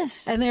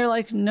 Yes. And they're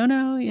like,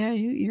 no,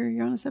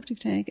 you're on a septic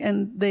tank.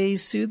 And they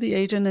sued the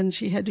agent, and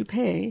she had to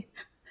pay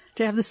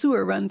to have the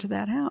sewer run to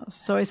that house.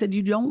 So I said,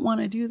 you don't want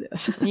to do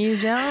this. You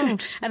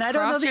don't. And I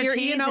don't know that your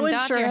E&O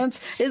insurance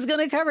is going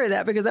to cover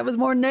that, because that was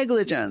more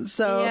negligence.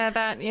 So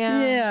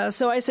yeah.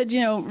 So I said,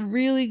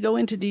 really go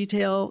into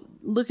detail,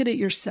 look at it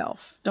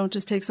yourself. Don't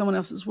just take someone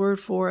else's word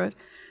for it.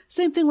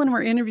 Same thing when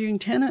we're interviewing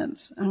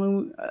tenants. I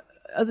mean,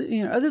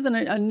 other than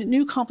a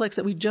new complex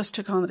that we just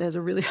took on that has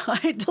a really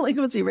high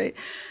delinquency rate,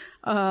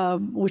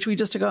 which we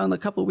just took on a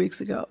couple of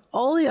weeks ago,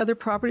 all the other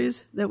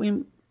properties that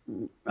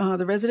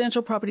the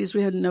residential properties,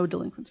 we had no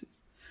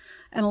delinquencies.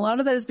 And a lot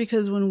of that is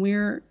because when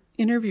we're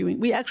interviewing,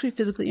 we actually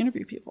physically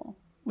interview people.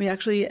 We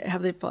actually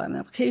have them fill out an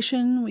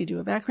application. We do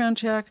a background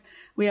check.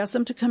 We ask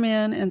them to come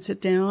in and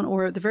sit down,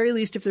 or at the very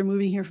least, if they're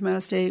moving here from out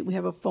of state, we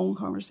have a phone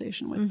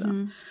conversation with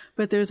them.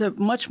 But there's a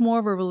much more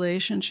of a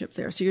relationship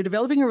there. So you're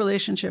developing a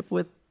relationship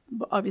with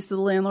obviously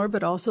the landlord,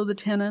 but also the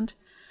tenant.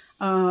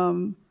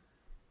 And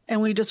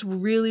we just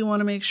really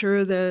want to make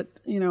sure that,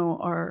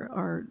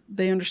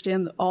 they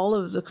understand all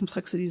of the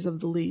complexities of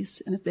the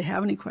lease. And if they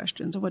have any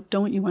questions, and what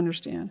don't you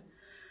understand?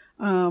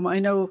 I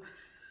know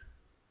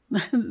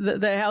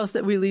the house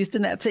that we leased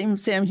in that same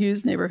Sam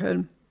Hughes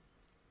neighborhood,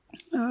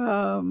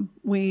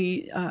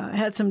 we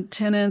had some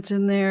tenants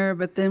in there,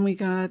 but then we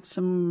got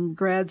some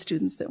grad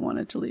students that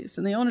wanted to lease.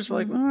 And the owners were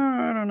like,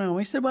 I don't know.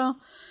 We said, well,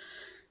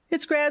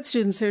 it's grad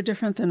students. They're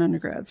different than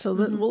undergrads. So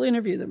we'll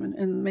interview them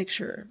and make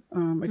sure,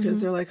 because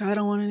they're like, I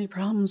don't want any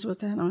problems with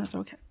that. No, that's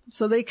okay.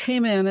 So they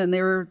came in, and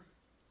they were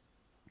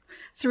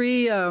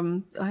 3,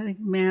 I think,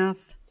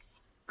 math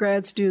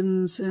grad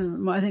students.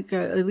 And I think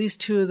at least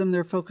 2 of them,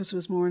 their focus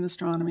was more in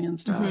astronomy and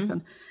stuff.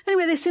 And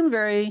anyway, they seemed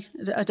very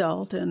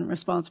adult and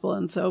responsible.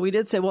 And so we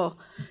did say, well,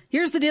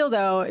 here's the deal,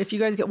 though. If you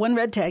guys get 1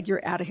 red tag,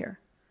 you're out of here.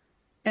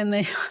 And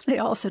they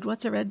all said,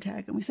 what's a red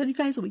tag? And we said, you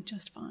guys will be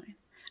just fine.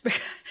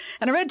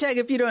 And a red tag,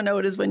 if you don't know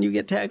it, is when you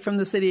get tagged from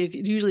the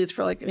city. Usually it's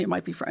for it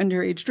might be for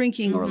underage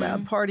drinking or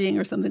loud partying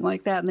or something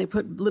like that. And they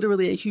put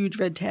literally a huge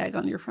red tag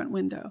on your front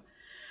window.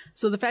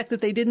 So the fact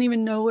that they didn't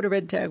even know what a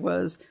red tag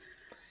was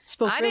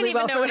spoke I really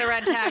didn't even know what a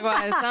red tag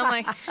was. I'm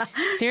like,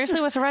 seriously,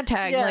 what's a red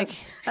tag?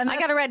 Yes. I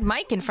got a red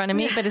mic in front of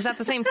me, but is that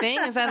the same thing?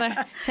 Is that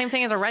the same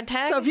thing as a red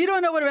tag? So if you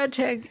don't know what a red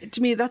tag,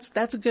 to me, that's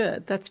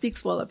good. That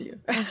speaks well of you.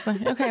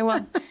 Okay,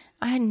 well,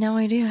 I had no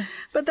idea.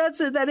 But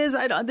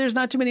there's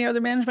not too many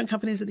other management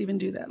companies that even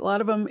do that. A lot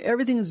of them,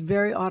 everything is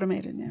very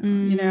automated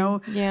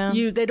now. Yeah.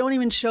 They don't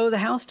even show the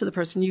house to the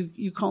person.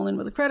 You call in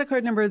with a credit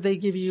card number. They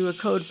give you a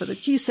code for the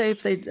key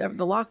safe. They have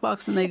the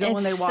lockbox, and they go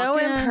and they walk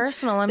in. It's so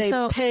impersonal. They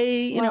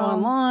pay,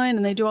 online,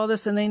 and they do all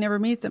this, and they never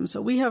meet them.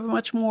 So we have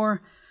much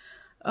more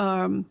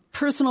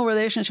personal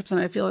relationships, and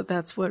I feel that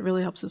that's what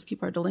really helps us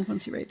keep our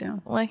delinquency rate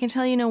down. Well, I can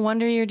tell you, no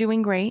wonder you're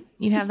doing great.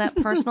 You have that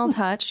personal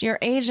touch. Your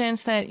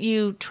agents that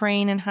you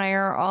train and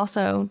hire are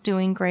also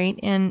doing great.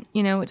 And,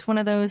 it's one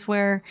of those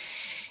where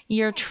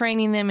you're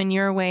training them in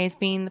your ways,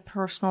 being the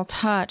personal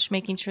touch,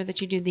 making sure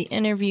that you do the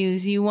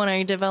interviews. You want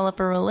to develop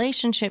a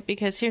relationship,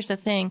 because here's the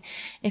thing.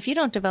 If you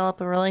don't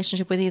develop a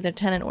relationship with either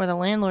tenant or the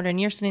landlord, and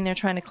you're sitting there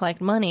trying to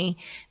collect money,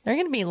 they're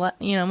going to be,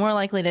 more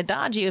likely to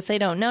dodge you if they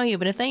don't know you.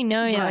 But if they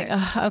know you, right. like,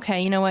 oh,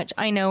 okay, you know what?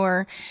 I know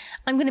her.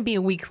 I'm going to be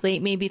a week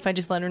late. Maybe if I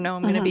just let her know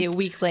I'm going to be a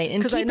week late,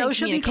 and keep I know in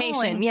she'll be communication.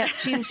 calling. Yes,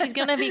 she's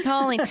going to be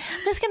calling. I'm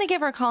just going to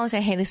give her a call and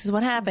say, hey, this is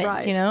what happened.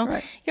 Right,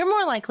 right. You're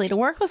more likely to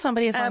work with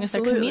somebody as long as they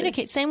Absolutely.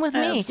 communicate. Same with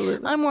me.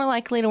 Absolutely. I'm more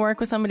likely to work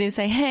with somebody to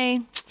say,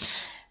 hey,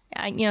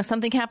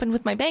 something happened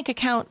with my bank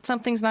account.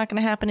 Something's not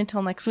going to happen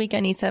until next week. I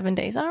need 7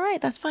 days. All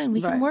right, that's fine.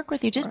 We can work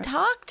with you. Just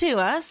talk to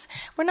us.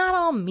 We're not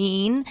all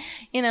mean.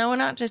 We're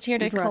not just here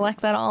to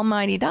collect that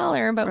almighty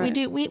dollar, but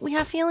we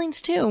have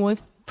feelings too.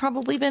 We've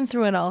probably been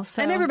through it all.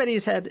 So. And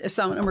everybody's had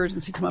some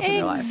emergency come up in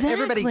their life.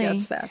 Everybody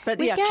gets that. But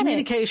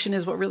communication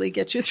is what really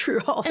gets you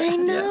through all that. I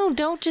know.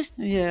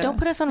 Yeah. Don't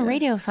put us on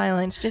radio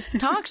silence. Just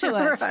talk to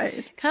us.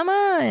 Right. Come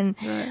on.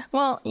 Right.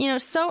 Well,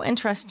 so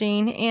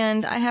interesting.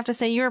 And I have to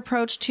say, your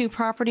approach to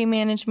property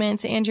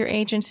management and your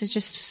agents is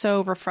just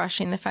so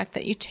refreshing. The fact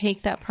that you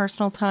take that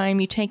personal time,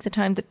 you take the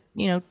time to,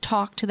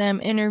 talk to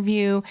them,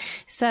 interview,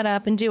 set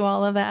up, and do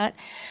all of that.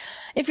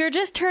 If you're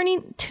just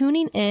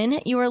tuning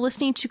in, you are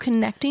listening to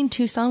Connecting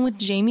Tucson with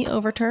Jamie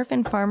Overturf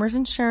and Farmers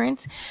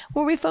Insurance,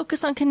 where we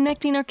focus on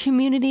connecting our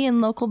community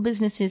and local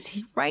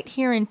businesses right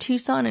here in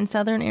Tucson and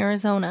Southern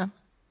Arizona.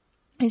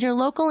 As your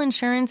local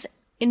insurance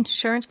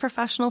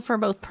professional for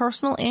both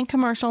personal and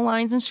commercial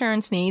lines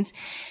insurance needs,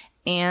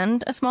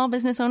 and a small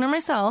business owner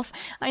myself,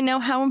 I know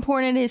how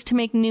important it is to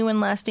make new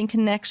and lasting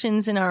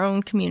connections in our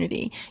own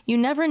community. You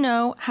never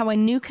know how a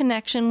new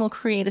connection will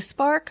create a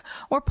spark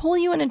or pull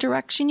you in a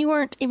direction you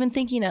weren't even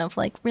thinking of,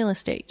 like real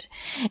estate.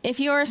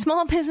 If you are a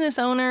small business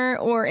owner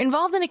or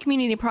involved in a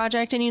community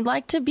project and you'd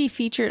like to be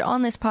featured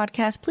on this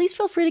podcast, please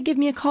feel free to give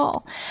me a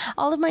call.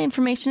 All of my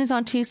information is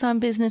on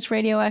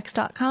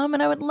TucsonBusinessRadioX.com,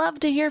 and I would love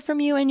to hear from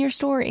you and your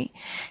story.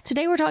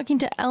 Today we're talking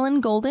to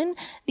Ellen Golden,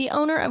 the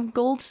owner of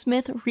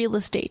Goldsmith Real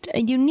Estate, a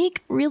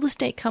unique real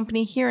estate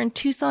company here in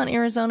Tucson,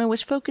 Arizona,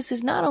 which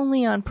focuses not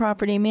only on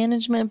property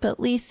management, but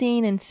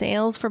leasing and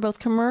sales for both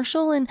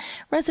commercial and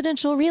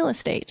residential real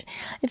estate.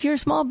 If you're a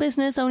small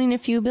business owning a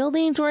few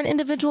buildings, or an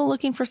individual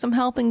looking for some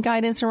help and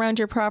guidance around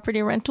your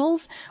property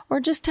rentals, or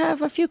just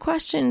have a few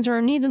questions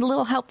or needed a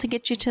little help to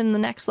get you to the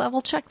next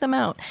level, check them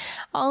out.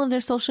 All of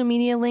their social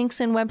media links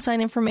and website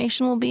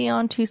information will be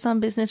on Tucson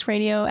Business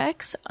Radio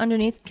X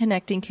underneath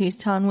Connecting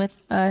Tucson with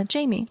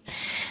Jamie.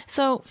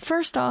 So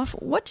first off,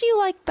 what do you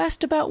like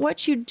best about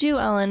what you do,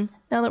 Ellen,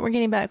 now that we're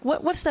getting back?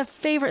 What's the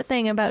favorite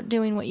thing about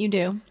doing what you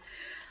do?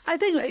 I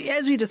think,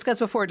 as we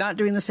discussed before, not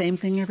doing the same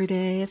thing every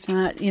day. It's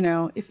not,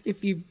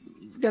 if you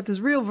got this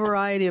real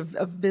variety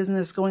of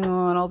business going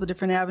on, all the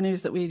different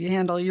avenues that we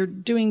handle. You're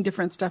doing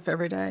different stuff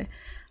every day,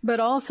 but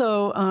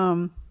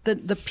also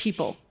the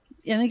people.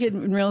 I think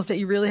in real estate,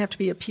 you really have to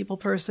be a people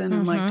person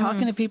and like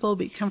talking to people,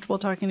 be comfortable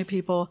talking to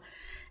people.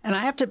 And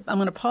I'm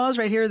going to pause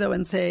right here though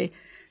and say,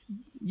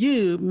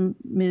 you,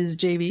 Ms.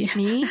 JV.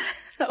 Me?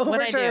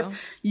 What I do?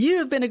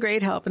 You've been a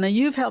great help. And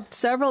you've helped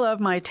several of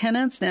my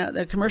tenants now,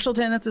 the commercial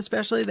tenants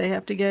especially. They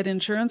have to get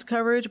insurance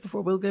coverage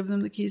before we'll give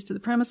them the keys to the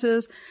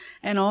premises.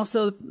 And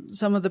also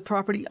some of the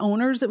property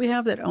owners that we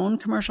have that own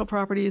commercial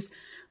properties,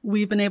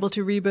 we've been able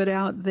to rebid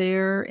out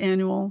their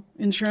annual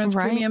insurance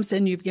premiums,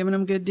 and you've given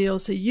them good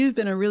deals. So you've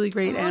been a really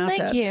great asset.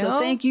 Thank you. So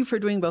thank you for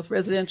doing both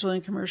residential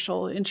and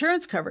commercial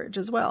insurance coverage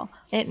as well.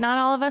 Not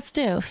all of us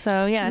do.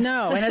 So yes.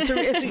 No, and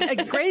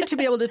it's great to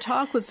be able to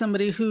talk with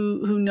somebody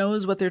who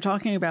knows what they're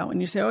talking about.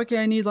 When you say, okay,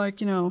 I need like,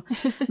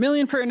 $1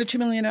 million per and $2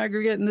 million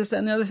aggregate and this, that,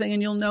 and the other thing,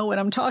 and you'll know what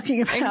I'm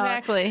talking about.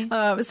 Exactly.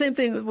 Same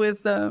thing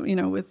with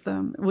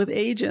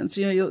agents.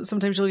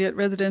 Sometimes you'll get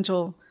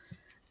residential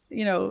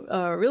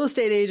real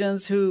estate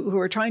agents who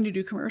are trying to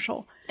do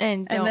commercial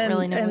and don't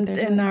really know what they're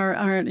doing.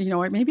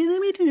 And maybe they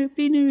may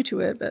be new to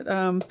it,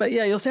 but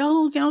yeah, you'll say,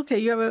 oh, okay,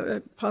 you have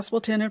a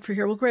possible tenant for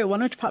here. Well, great. Why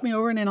don't you pop me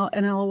over an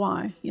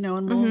LOI,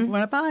 and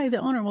when I buy the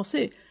owner, we'll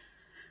see.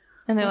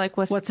 And they're like,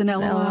 what's an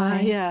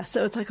LOI? Yeah.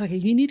 So it's like, okay,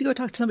 you need to go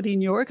talk to somebody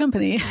in your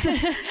company.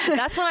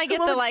 That's when I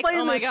get the like,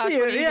 oh my gosh, what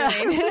are you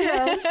doing?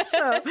 Yeah.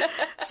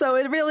 So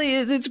it really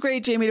is. It's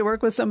great, Jamie, to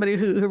work with somebody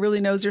who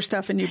really knows your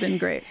stuff, and you've been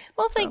great.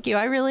 Well, thank you.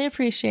 I really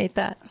appreciate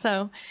that.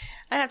 So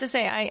I have to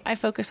say, I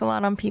focus a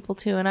lot on people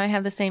too, and I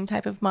have the same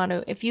type of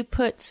motto. If you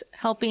put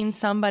helping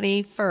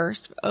somebody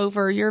first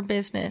over your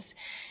business,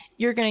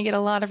 you're going to get a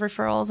lot of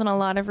referrals and a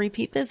lot of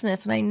repeat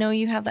business. And I know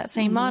you have that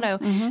same motto.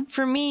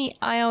 For me,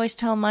 I always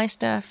tell my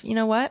staff, you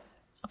know what?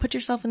 Put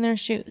yourself in their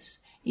shoes.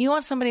 You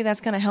want somebody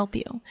that's going to help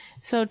you.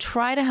 So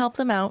try to help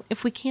them out.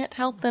 If we can't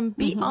help them,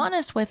 be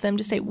honest with them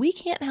to say, we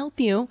can't help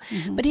you,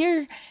 but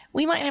here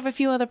we might have a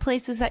few other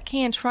places that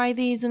can try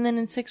these. And then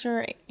in 6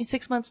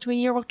 months to a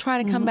year, we'll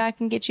try to come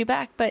back and get you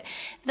back. But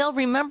they'll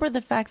remember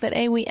the fact that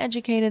A, we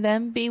educated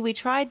them, B, we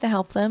tried to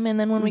help them. And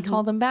then when we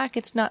call them back,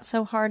 it's not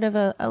so hard of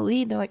a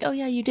lead. They're like, oh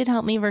yeah, you did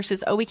help me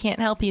versus, oh, we can't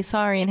help you.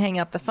 Sorry. And hang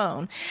up the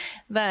phone.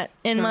 That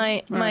in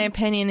my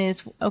opinion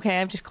is,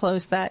 okay, I've just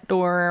closed that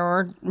door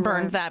or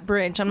burned that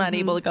bridge. I'm not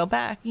able to go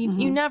back.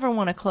 You never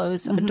want to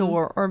close a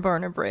door or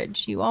burn a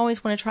bridge. You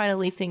always want to try to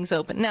leave things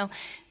open. Now,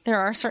 there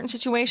are certain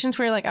situations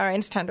where you're like, all right,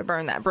 it's time to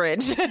burn that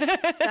bridge.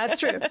 That's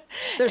true.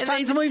 There's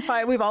times when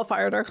we've all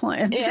fired our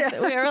clients. Yes,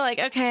 we were like,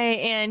 okay,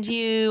 and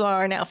you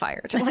are now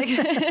fired. Like,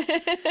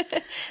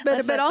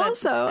 but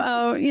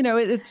also,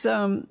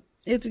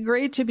 it's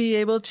great to be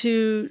able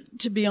to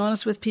be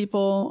honest with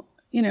people.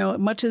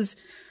 Much as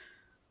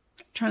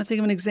I'm trying to think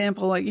of an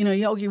example, like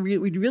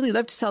we'd really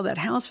love to sell that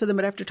house for them,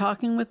 but after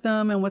talking with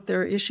them and what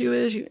their issue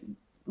is,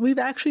 we've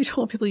actually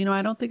told people,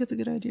 I don't think it's a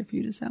good idea for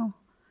you to sell.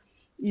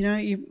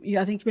 I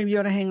think maybe you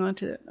ought to hang on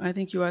to it. I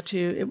think you ought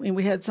to.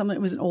 We had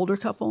it was an older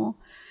couple,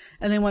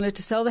 and they wanted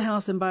to sell the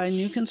house and buy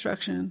new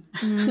construction.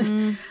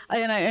 And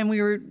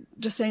we were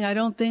just saying, I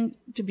don't think,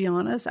 to be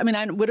honest, I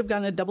would have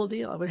gotten a double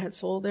deal. I would have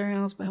sold their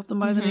house, but helped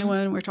them buy the new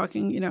one. We're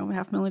talking,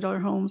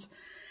 $500,000 homes.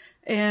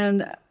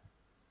 And,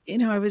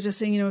 I was just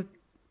saying,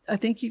 I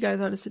think you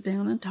guys ought to sit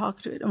down and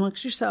talk to it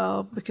amongst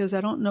yourself, because I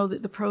don't know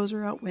that the pros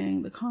are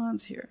outweighing the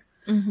cons here.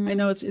 I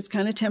know it's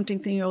kind of tempting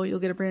thing. You'll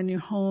get a brand new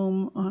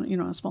home on,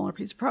 a smaller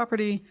piece of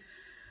property,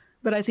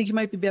 but I think you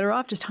might be better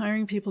off just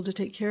hiring people to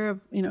take care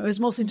of, it was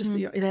mostly just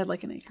they had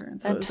like an acre.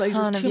 And so it was like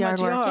just too much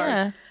yard.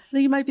 Yeah.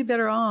 Then you might be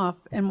better off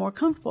and more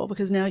comfortable,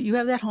 because now you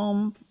have that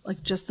home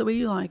like just the way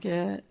you like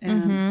it.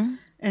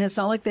 And it's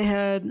not like they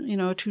had,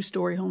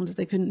 2-story homes that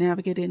they couldn't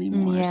navigate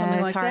anymore or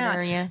something like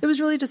that. Yeah. It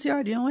was really just the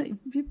yard.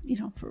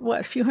 For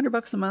what, a few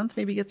 $100 a month,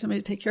 maybe get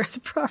somebody to take care of the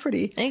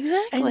property.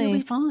 Exactly. And you'll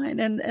be fine.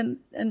 And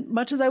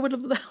much as I would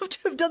have loved to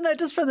have done that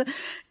just for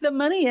the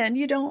money end,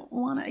 you don't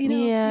want to, you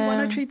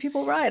want to treat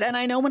people right. And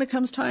I know when it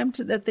comes time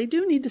that they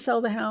do need to sell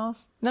the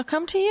house, they'll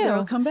come to you.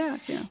 They'll come back.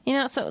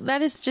 Yeah. So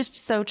that is just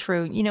so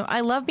true.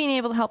 I love being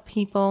able to help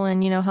people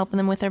and, helping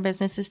them with their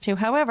businesses too.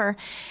 However,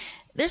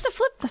 there's a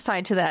flip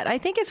side to that. I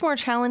think it's more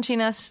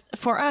challenging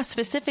for us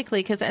specifically,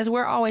 because as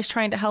we're always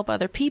trying to help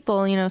other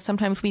people,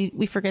 sometimes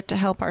we forget to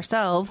help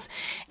ourselves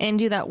and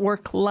do that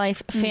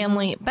work-life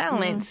family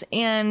balance.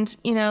 And,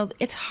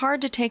 it's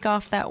hard to take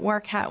off that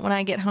work hat when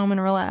I get home and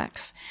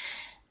relax.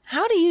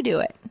 How do you do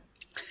it?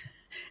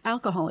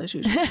 Alcohol is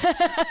usually.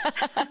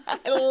 I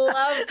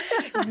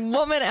love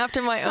woman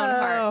after my own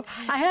heart.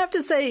 I have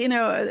to say,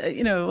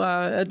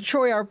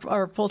 Troy,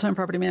 our full-time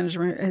property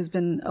manager, has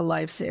been a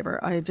lifesaver.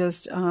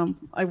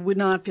 I would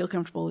not feel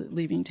comfortable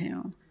leaving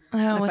town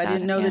if I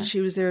didn't know that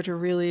she was there to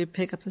really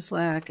pick up the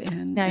slack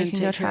and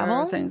take care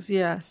of things.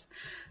 Yes.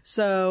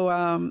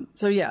 So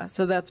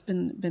that's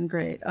been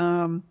great.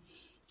 And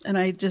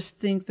I just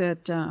think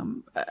that,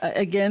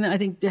 again, I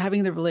think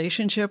having the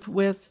relationship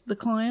with the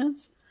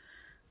clients,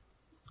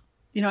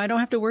 I don't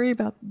have to worry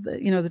about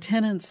the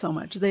tenants so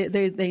much. They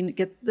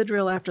get the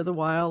drill after the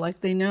while. Like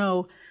they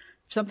know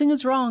something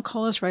is wrong,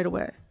 call us right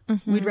away.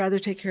 We'd rather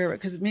take care of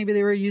it because maybe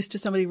they were used to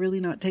somebody really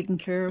not taking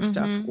care of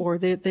stuff, or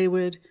they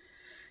would,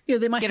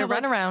 they might Get have a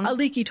runaround. a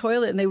leaky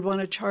toilet and they would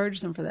want to charge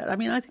them for that. I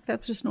mean, I think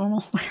that's just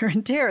normal wear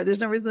and tear.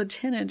 There's no reason the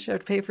tenant should have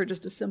to pay for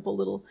just a simple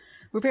little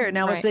repair.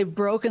 Now, if they've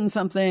broken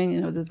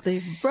something, that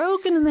they've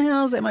broken in the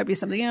house, that might be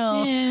something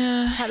else.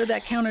 Yeah. How did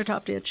that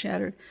countertop get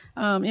shattered?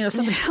 Something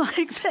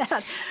like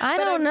that. I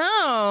don't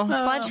know.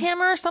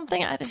 Sledgehammer or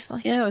something? I just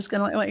like. Yeah, it's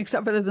going to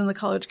except other than the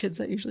college kids,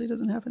 that usually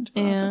doesn't happen to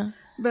them. Yeah.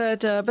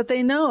 But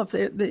they know if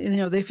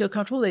they feel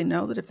comfortable, they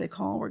know that if they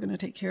call, we're going to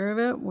take care of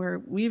it.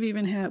 We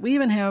even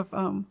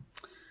have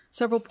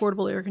several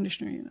portable air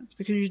conditioner units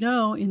because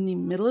in the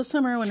middle of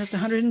summer when it's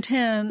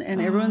 110 and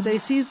everyone's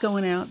AC is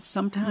going out,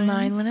 sometimes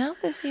Mine went out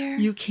this year.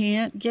 You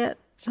can't get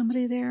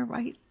somebody there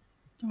right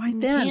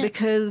then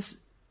because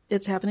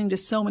it's happening to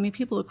so many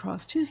people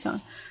across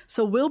Tucson.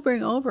 So we'll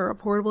bring over a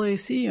portable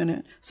AC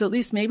unit. So at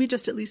least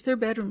their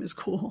bedroom is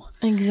cool.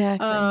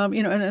 Exactly.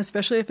 And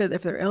especially if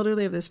they're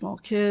elderly, if they're small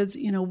kids,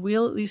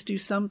 we'll at least do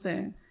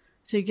something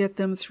to get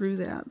them through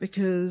that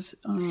because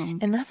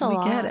and that's a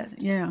lot. We get it.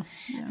 Yeah.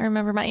 I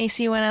remember my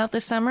AC went out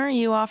this summer.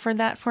 You offered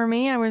that for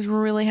me. I was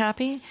really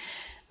happy.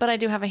 But I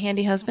do have a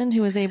handy husband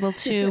who was able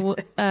to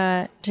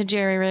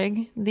jerry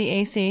rig the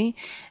AC.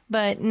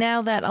 But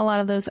now that a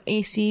lot of those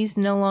ACs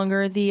no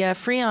longer, the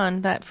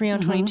Freon, that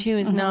Freon 22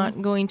 is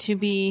not going to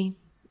be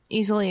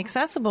easily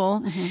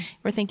accessible,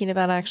 we're thinking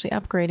about actually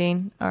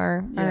upgrading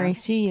our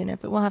AC unit,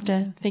 but we'll have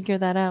to figure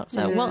that out.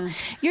 So, well,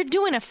 you're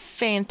doing a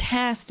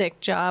fantastic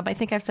job. I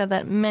think I've said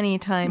that many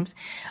times.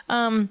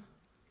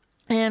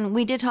 And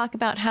we did talk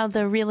about how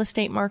the real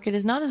estate market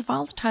is not as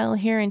volatile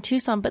here in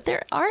Tucson, but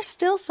there are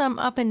still some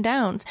up and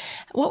downs.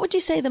 What would you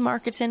say the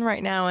market's in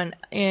right now?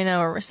 In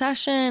a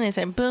recession? Is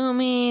it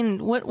booming?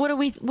 What are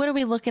we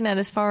looking at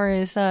as far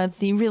as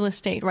the real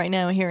estate right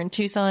now here in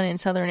Tucson and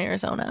Southern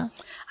Arizona?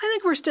 I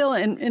think we're still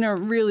in a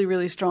really,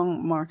 really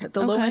strong market.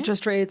 The low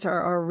interest rates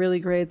are really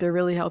great. They're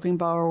really helping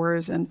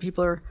borrowers, and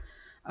people are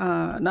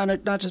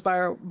not just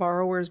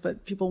borrowers,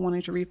 but people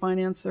wanting to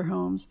refinance their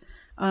homes.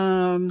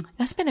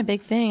 That's been a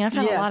big thing. I've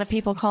had a lot of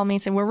people call me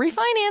and say, we're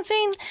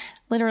refinancing.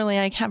 Literally,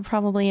 I have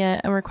probably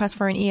a request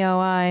for an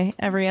EOI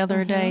every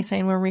other day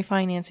saying we're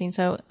refinancing.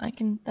 So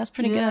that's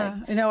pretty good.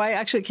 I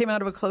actually came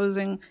out of a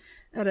closing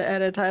at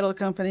a title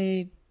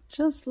company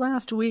just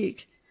last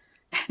week.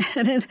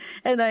 And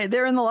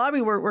they're in the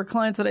lobby were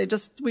clients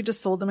that we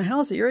just sold them a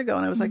house a year ago.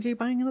 And I was like, are you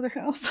buying another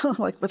house?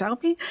 Like,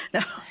 without me? No.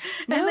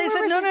 And they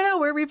said, no,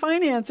 we're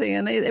refinancing.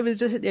 And it was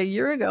just a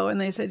year ago. And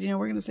they said,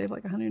 we're going to save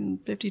like $150,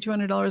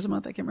 $200 a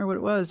month. I can't remember what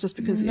it was, just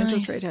because the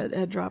interest rate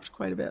had dropped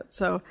quite a bit.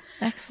 So,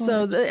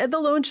 excellent. So the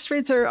low interest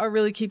rates are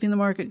really keeping the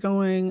market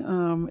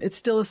going. It's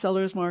still a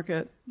seller's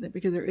market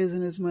because there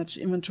isn't as much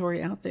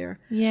inventory out there.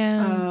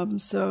 Yeah.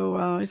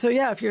 So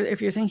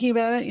if you're thinking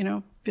about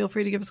it, feel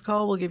free to give us a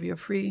call. We'll give you a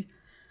free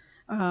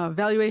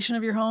valuation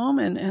of your home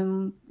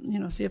and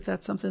see if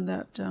that's something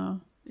that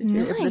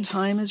if the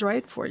time is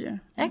right for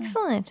you.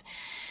 Excellent.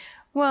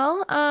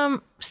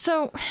 Well,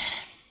 so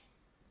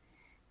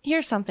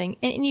here's something,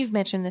 and you've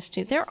mentioned this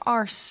too.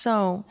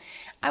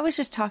 I was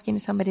just talking to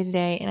somebody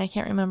today, and I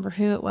can't remember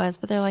who it was,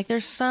 but they're like,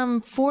 there's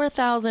some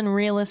 4,000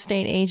 real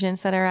estate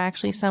agents that are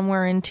actually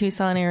somewhere in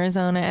Tucson,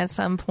 Arizona at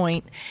some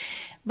point.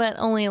 But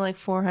only like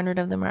 400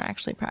 of them are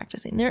actually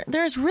practicing.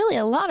 There's really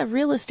a lot of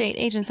real estate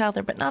agents out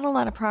there, but not a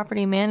lot of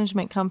property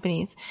management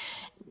companies.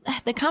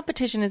 The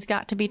competition has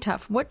got to be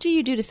tough. What do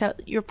you do to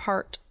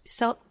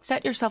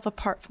set yourself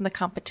apart from the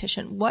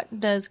competition? What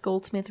does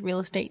Goldsmith Real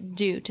Estate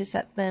do to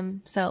set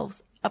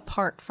themselves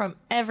apart from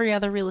every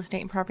other real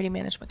estate and property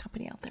management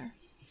company out there?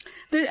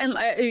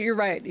 You're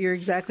right. You're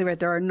exactly right.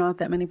 There are not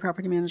that many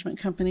property management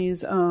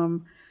companies.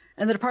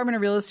 And the Department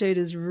of Real Estate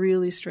is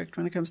really strict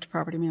when it comes to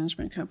property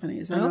management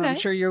companies. And I'm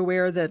sure you're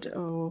aware that,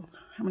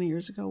 how many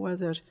years ago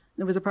was it?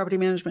 There was a property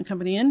management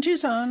company in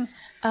Tucson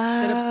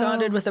that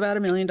absconded with about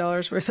 $1 million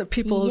worth of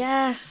people's,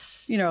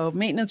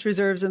 maintenance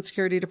reserves and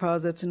security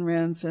deposits and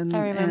rents. And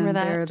I remember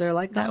that. They're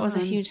like, that was a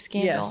huge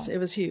scandal. Yes, it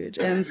was huge.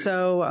 And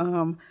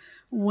so,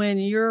 when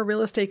you're a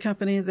real estate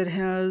company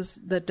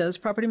that does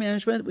property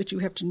management, which you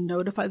have to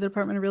notify the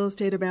Department of Real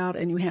Estate about,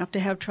 and you have to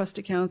have trust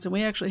accounts, and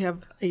we actually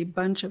have a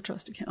bunch of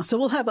trust accounts. So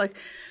we'll have like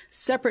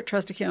separate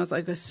trust accounts,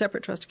 like a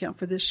separate trust account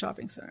for this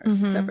shopping center, a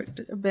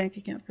separate bank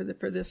account for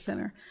this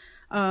center.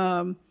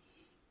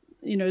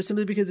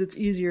 Simply because it's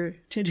easier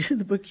to do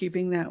the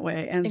bookkeeping that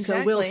way. And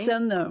so we'll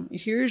send them,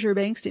 here's your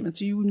bank statement,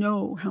 so you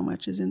know how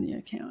much is in the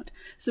account.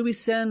 So we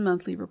send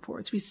monthly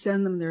reports. We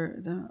send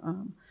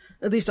them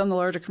at least on the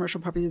larger commercial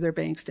properties, their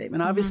bank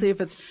statement. Obviously, if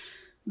it's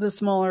the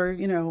smaller,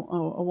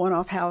 a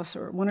one-off house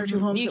or one or two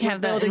homes you that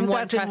have we're building, that in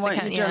one that's trust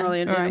account,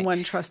 generally in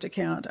one trust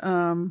account.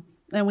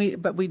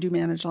 But we do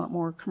manage a lot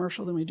more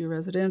commercial than we do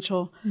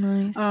residential.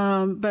 Nice.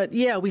 But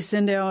yeah, we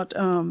send out,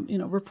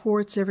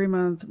 reports every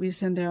month. We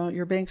send out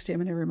your bank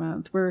statement every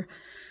month.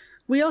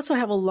 We also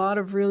have a lot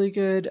of really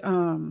good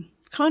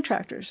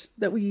contractors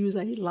that we use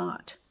a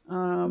lot.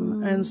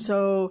 And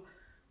so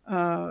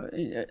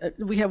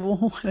we have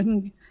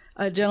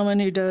a gentleman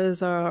who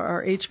does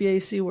our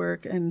HVAC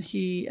work, and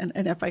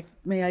if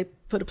I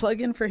put a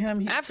plug in for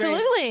him? He's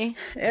Absolutely.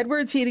 great.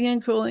 Edwards Heating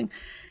and Cooling.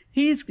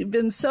 He's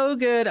been so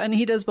good, and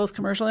he does both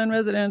commercial and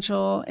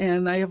residential.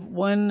 And I have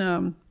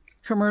one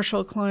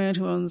commercial client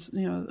who owns,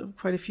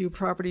 quite a few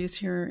properties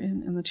here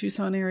in the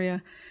Tucson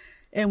area.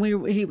 And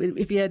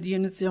if he had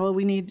units,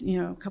 we need,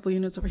 a couple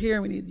units over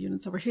here, we need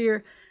units over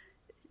here.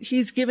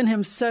 He's given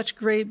him such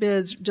great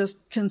bids just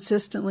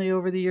consistently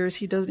over the years.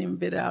 He doesn't even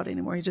bid out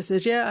anymore. He just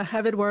says,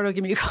 have Eduardo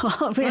give me a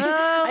call.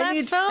 I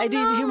need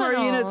a few more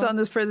units on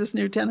this for this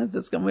new tenant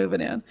that's going to move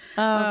it in.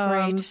 Oh,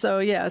 great.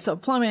 So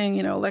plumbing,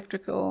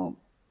 electrical,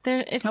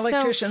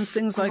 electricians, so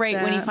things like that. Great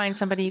when you find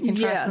somebody you can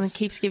trust and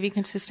keeps giving you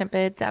consistent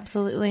bids.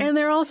 Absolutely. And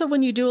they're also,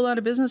 when you do a lot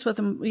of business with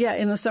them,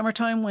 in the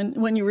summertime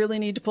when you really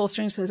need to pull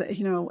strings, says,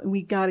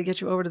 we got to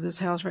get you over to this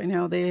house right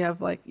now. They have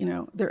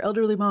their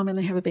elderly mom and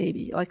they have a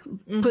baby.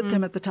 Put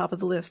them at the top of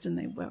the list, and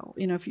they will.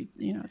 If you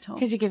tell them.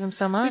 Because you give them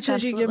so much.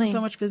 Because you give them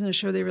so much business.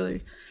 Sure, they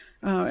really.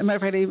 As a matter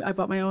of fact, I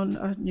bought my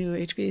own new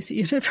HVAC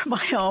unit for my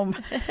home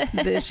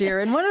this year.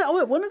 And one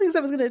of the things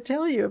I was going to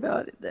tell you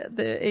about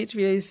the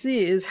HVAC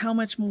is how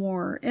much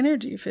more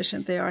energy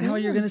efficient they are and how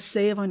you're going to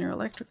save on your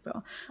electric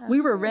bill. We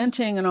were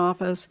renting an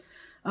office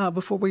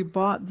before we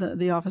bought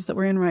the office that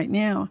we're in right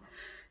now.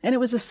 And it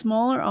was a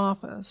smaller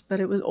office, but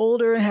it was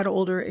older and had an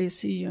older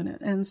AC unit.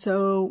 And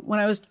so when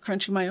I was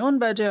crunching my own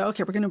budget,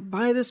 okay, we're going to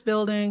buy this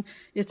building.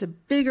 It's a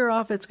bigger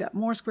office. It's got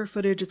more square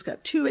footage. It's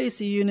got 2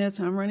 AC units.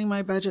 And I'm running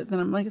my budget. Then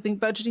I'm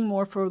budgeting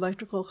more for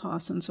electrical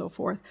costs and so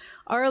forth.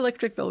 Our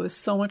electric bill was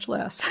so much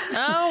less.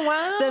 Oh,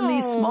 wow. than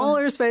the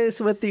smaller space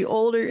with the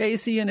older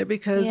AC unit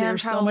because they're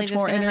so much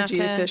more energy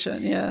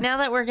efficient. Yeah. Now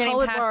that we're getting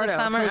past the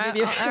summer, all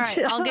right,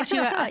 I'll get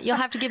you. You'll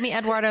have to give me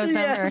Eduardo's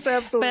number. Yes,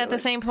 absolutely. But at the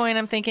same point,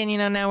 I'm thinking,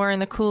 now we're in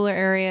the cooler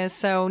areas,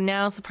 so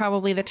now's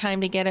probably the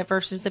time to get it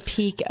versus the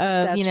peak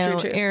of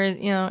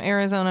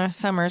Arizona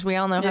summers. We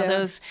all know how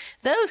those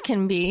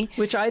can be.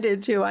 Which I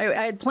did too. I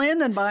had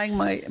planned on buying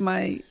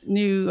my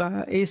new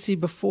AC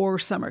before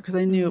summer because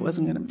I knew it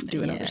wasn't going to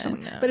do it over summer.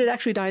 No. But it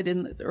actually died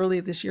early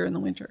this year in the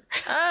winter.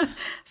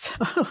 So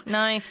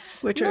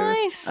nice, which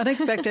was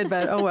unexpected,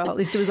 but oh well. At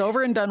least it was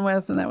over and done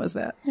with, and that was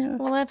that. Yeah.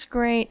 Well, that's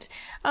great.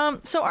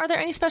 So, are there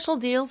any special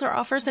deals or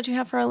offers that you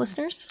have for our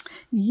listeners?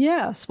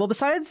 Yes. Well,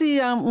 besides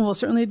we'll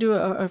certainly do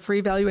a free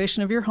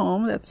evaluation of your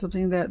home. That's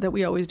something that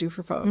we always do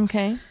for folks.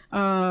 Okay.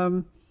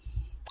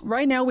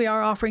 Right now, we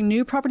are offering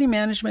new property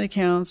management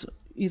accounts,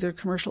 either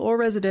commercial or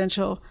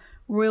residential.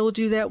 We'll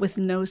do that with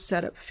no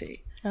setup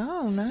fee.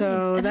 Oh, nice.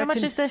 So and how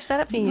much is their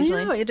setup fee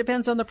usually? It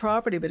depends on the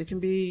property, but it can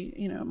be,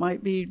 it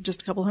might be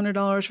just a couple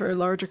 $100 for a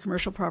larger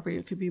commercial property.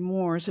 It could be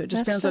more. So it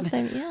just depends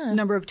on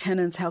number of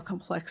tenants, how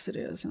complex it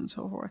is, and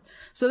so forth.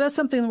 So that's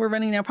something that we're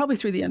running now, probably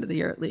through the end of the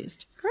year at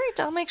least. Great.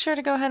 I'll make sure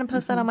to go ahead and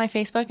post that on my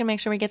Facebook and make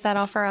sure we get that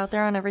offer out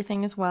there on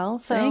everything as well.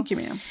 So thank you,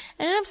 ma'am.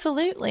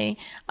 Absolutely.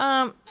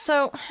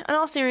 So in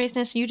all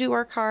seriousness, you do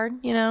work hard,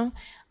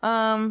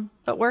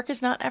 but work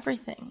is not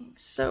everything.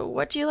 So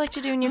what do you like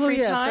to do in your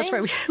free time? That's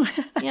right.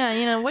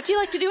 What do you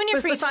like to do in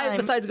your free time?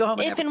 Besides go home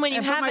and when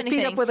you have put my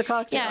feet up with a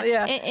cocktail.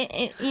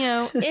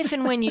 If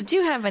and when you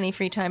do have any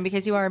free time,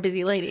 because you are a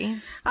busy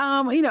lady.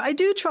 I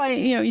do try,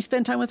 you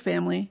spend time with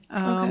family.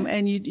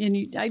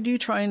 And I do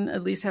try and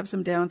at least have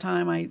some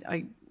downtime.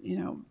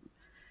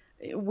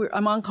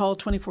 I'm on call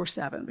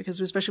 24/7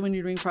 because especially when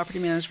you're doing property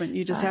management,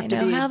 you just have to be.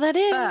 I know how that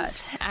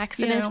is. But,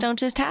 accidents don't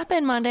just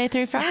happen Monday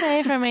through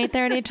Friday from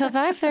 8:30 till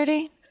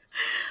 5:30.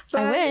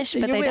 I wish,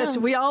 but they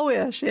don't. We all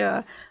wish,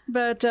 yeah.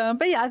 But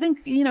I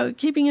think,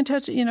 keeping in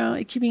touch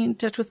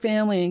with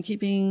family and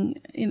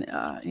keeping,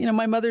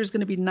 my mother's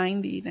going to be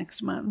 90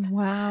 next month.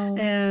 Wow.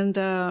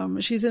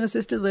 And, she's in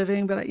assisted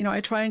living, but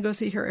I try and go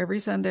see her every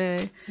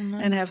Sunday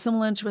and have some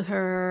lunch with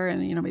her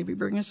and, maybe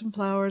bring her some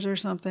flowers or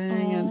something.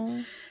 Aww.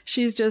 And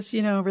she's just,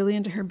 really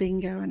into her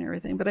bingo and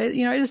everything. But I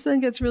just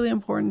think it's really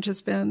important to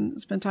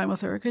spend time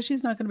with her because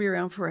she's not going to be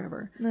around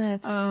forever.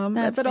 That's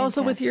but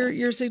also with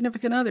your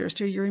significant others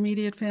too, your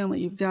immediate family.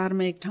 You've got to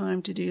make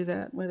time to do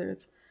that, whether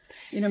it's,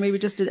 maybe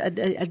just a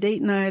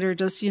date night or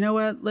just,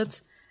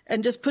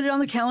 and just put it on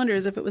the calendar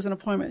as if it was an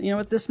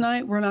appointment. This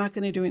night we're not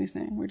going to do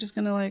anything. We're just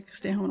going to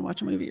stay home and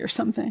watch a movie or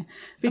something.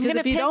 Because I'm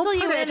going to pencil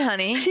you in,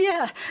 honey.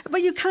 Yeah,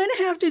 but you kind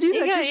of have to do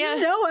that because you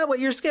know what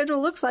your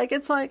schedule looks like.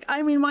 It's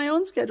my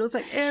own schedule.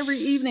 It's every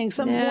evening,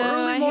 some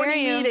early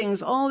morning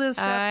meetings, all this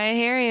stuff. I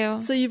hear you.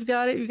 So you've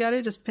got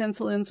to just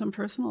pencil in some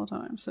personal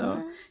time.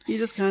 So you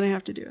just kind of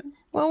have to do it.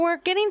 Well, we're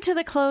getting to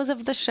the close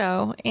of the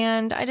show,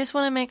 and I just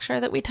want to make sure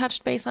that we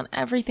touched base on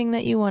everything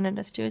that you wanted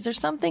us to. Is there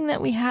something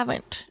that we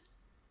haven't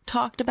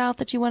talked about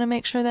that you want to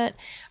make sure that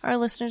our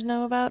listeners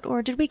know about,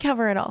 or did we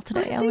cover it all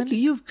today, Ellen? I think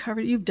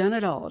you've done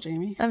it all,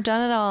 Jamie. I've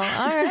done it all.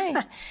 All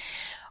right.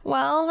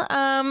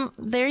 Well,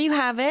 there you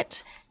have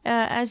it.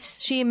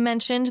 As she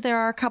mentioned, there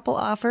are a couple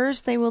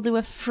offers. They will do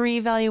a free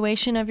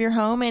valuation of your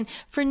home. And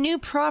for new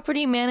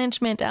property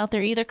management out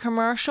there, either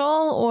commercial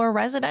or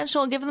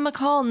residential, give them a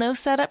call. No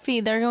setup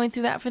fee. They're going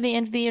through that for the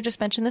end of the year. Just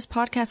mention this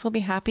podcast. We'll be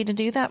happy to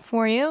do that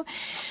for you.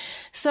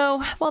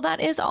 So, well, that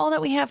is all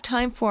that we have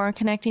time for on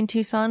Connecting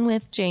Tucson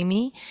with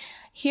Jamie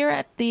here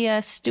at the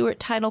Stewart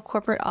Title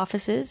corporate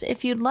offices.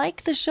 If you'd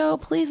like the show,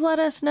 please let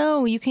us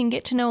know. You can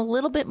get to know a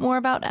little bit more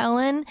about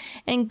Ellen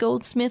and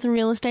Goldsmith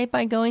Real Estate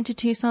by going to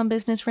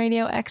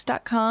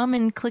TucsonBusinessRadioX.com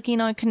and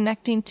clicking on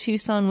Connecting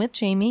Tucson with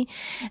Jamie.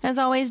 As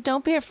always,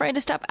 don't be afraid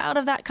to step out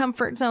of that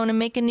comfort zone and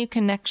make a new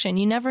connection.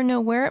 You never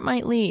know where it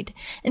might lead.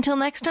 Until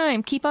next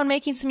time, keep on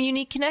making some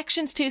unique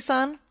connections,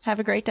 Tucson. Have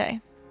a great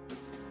day.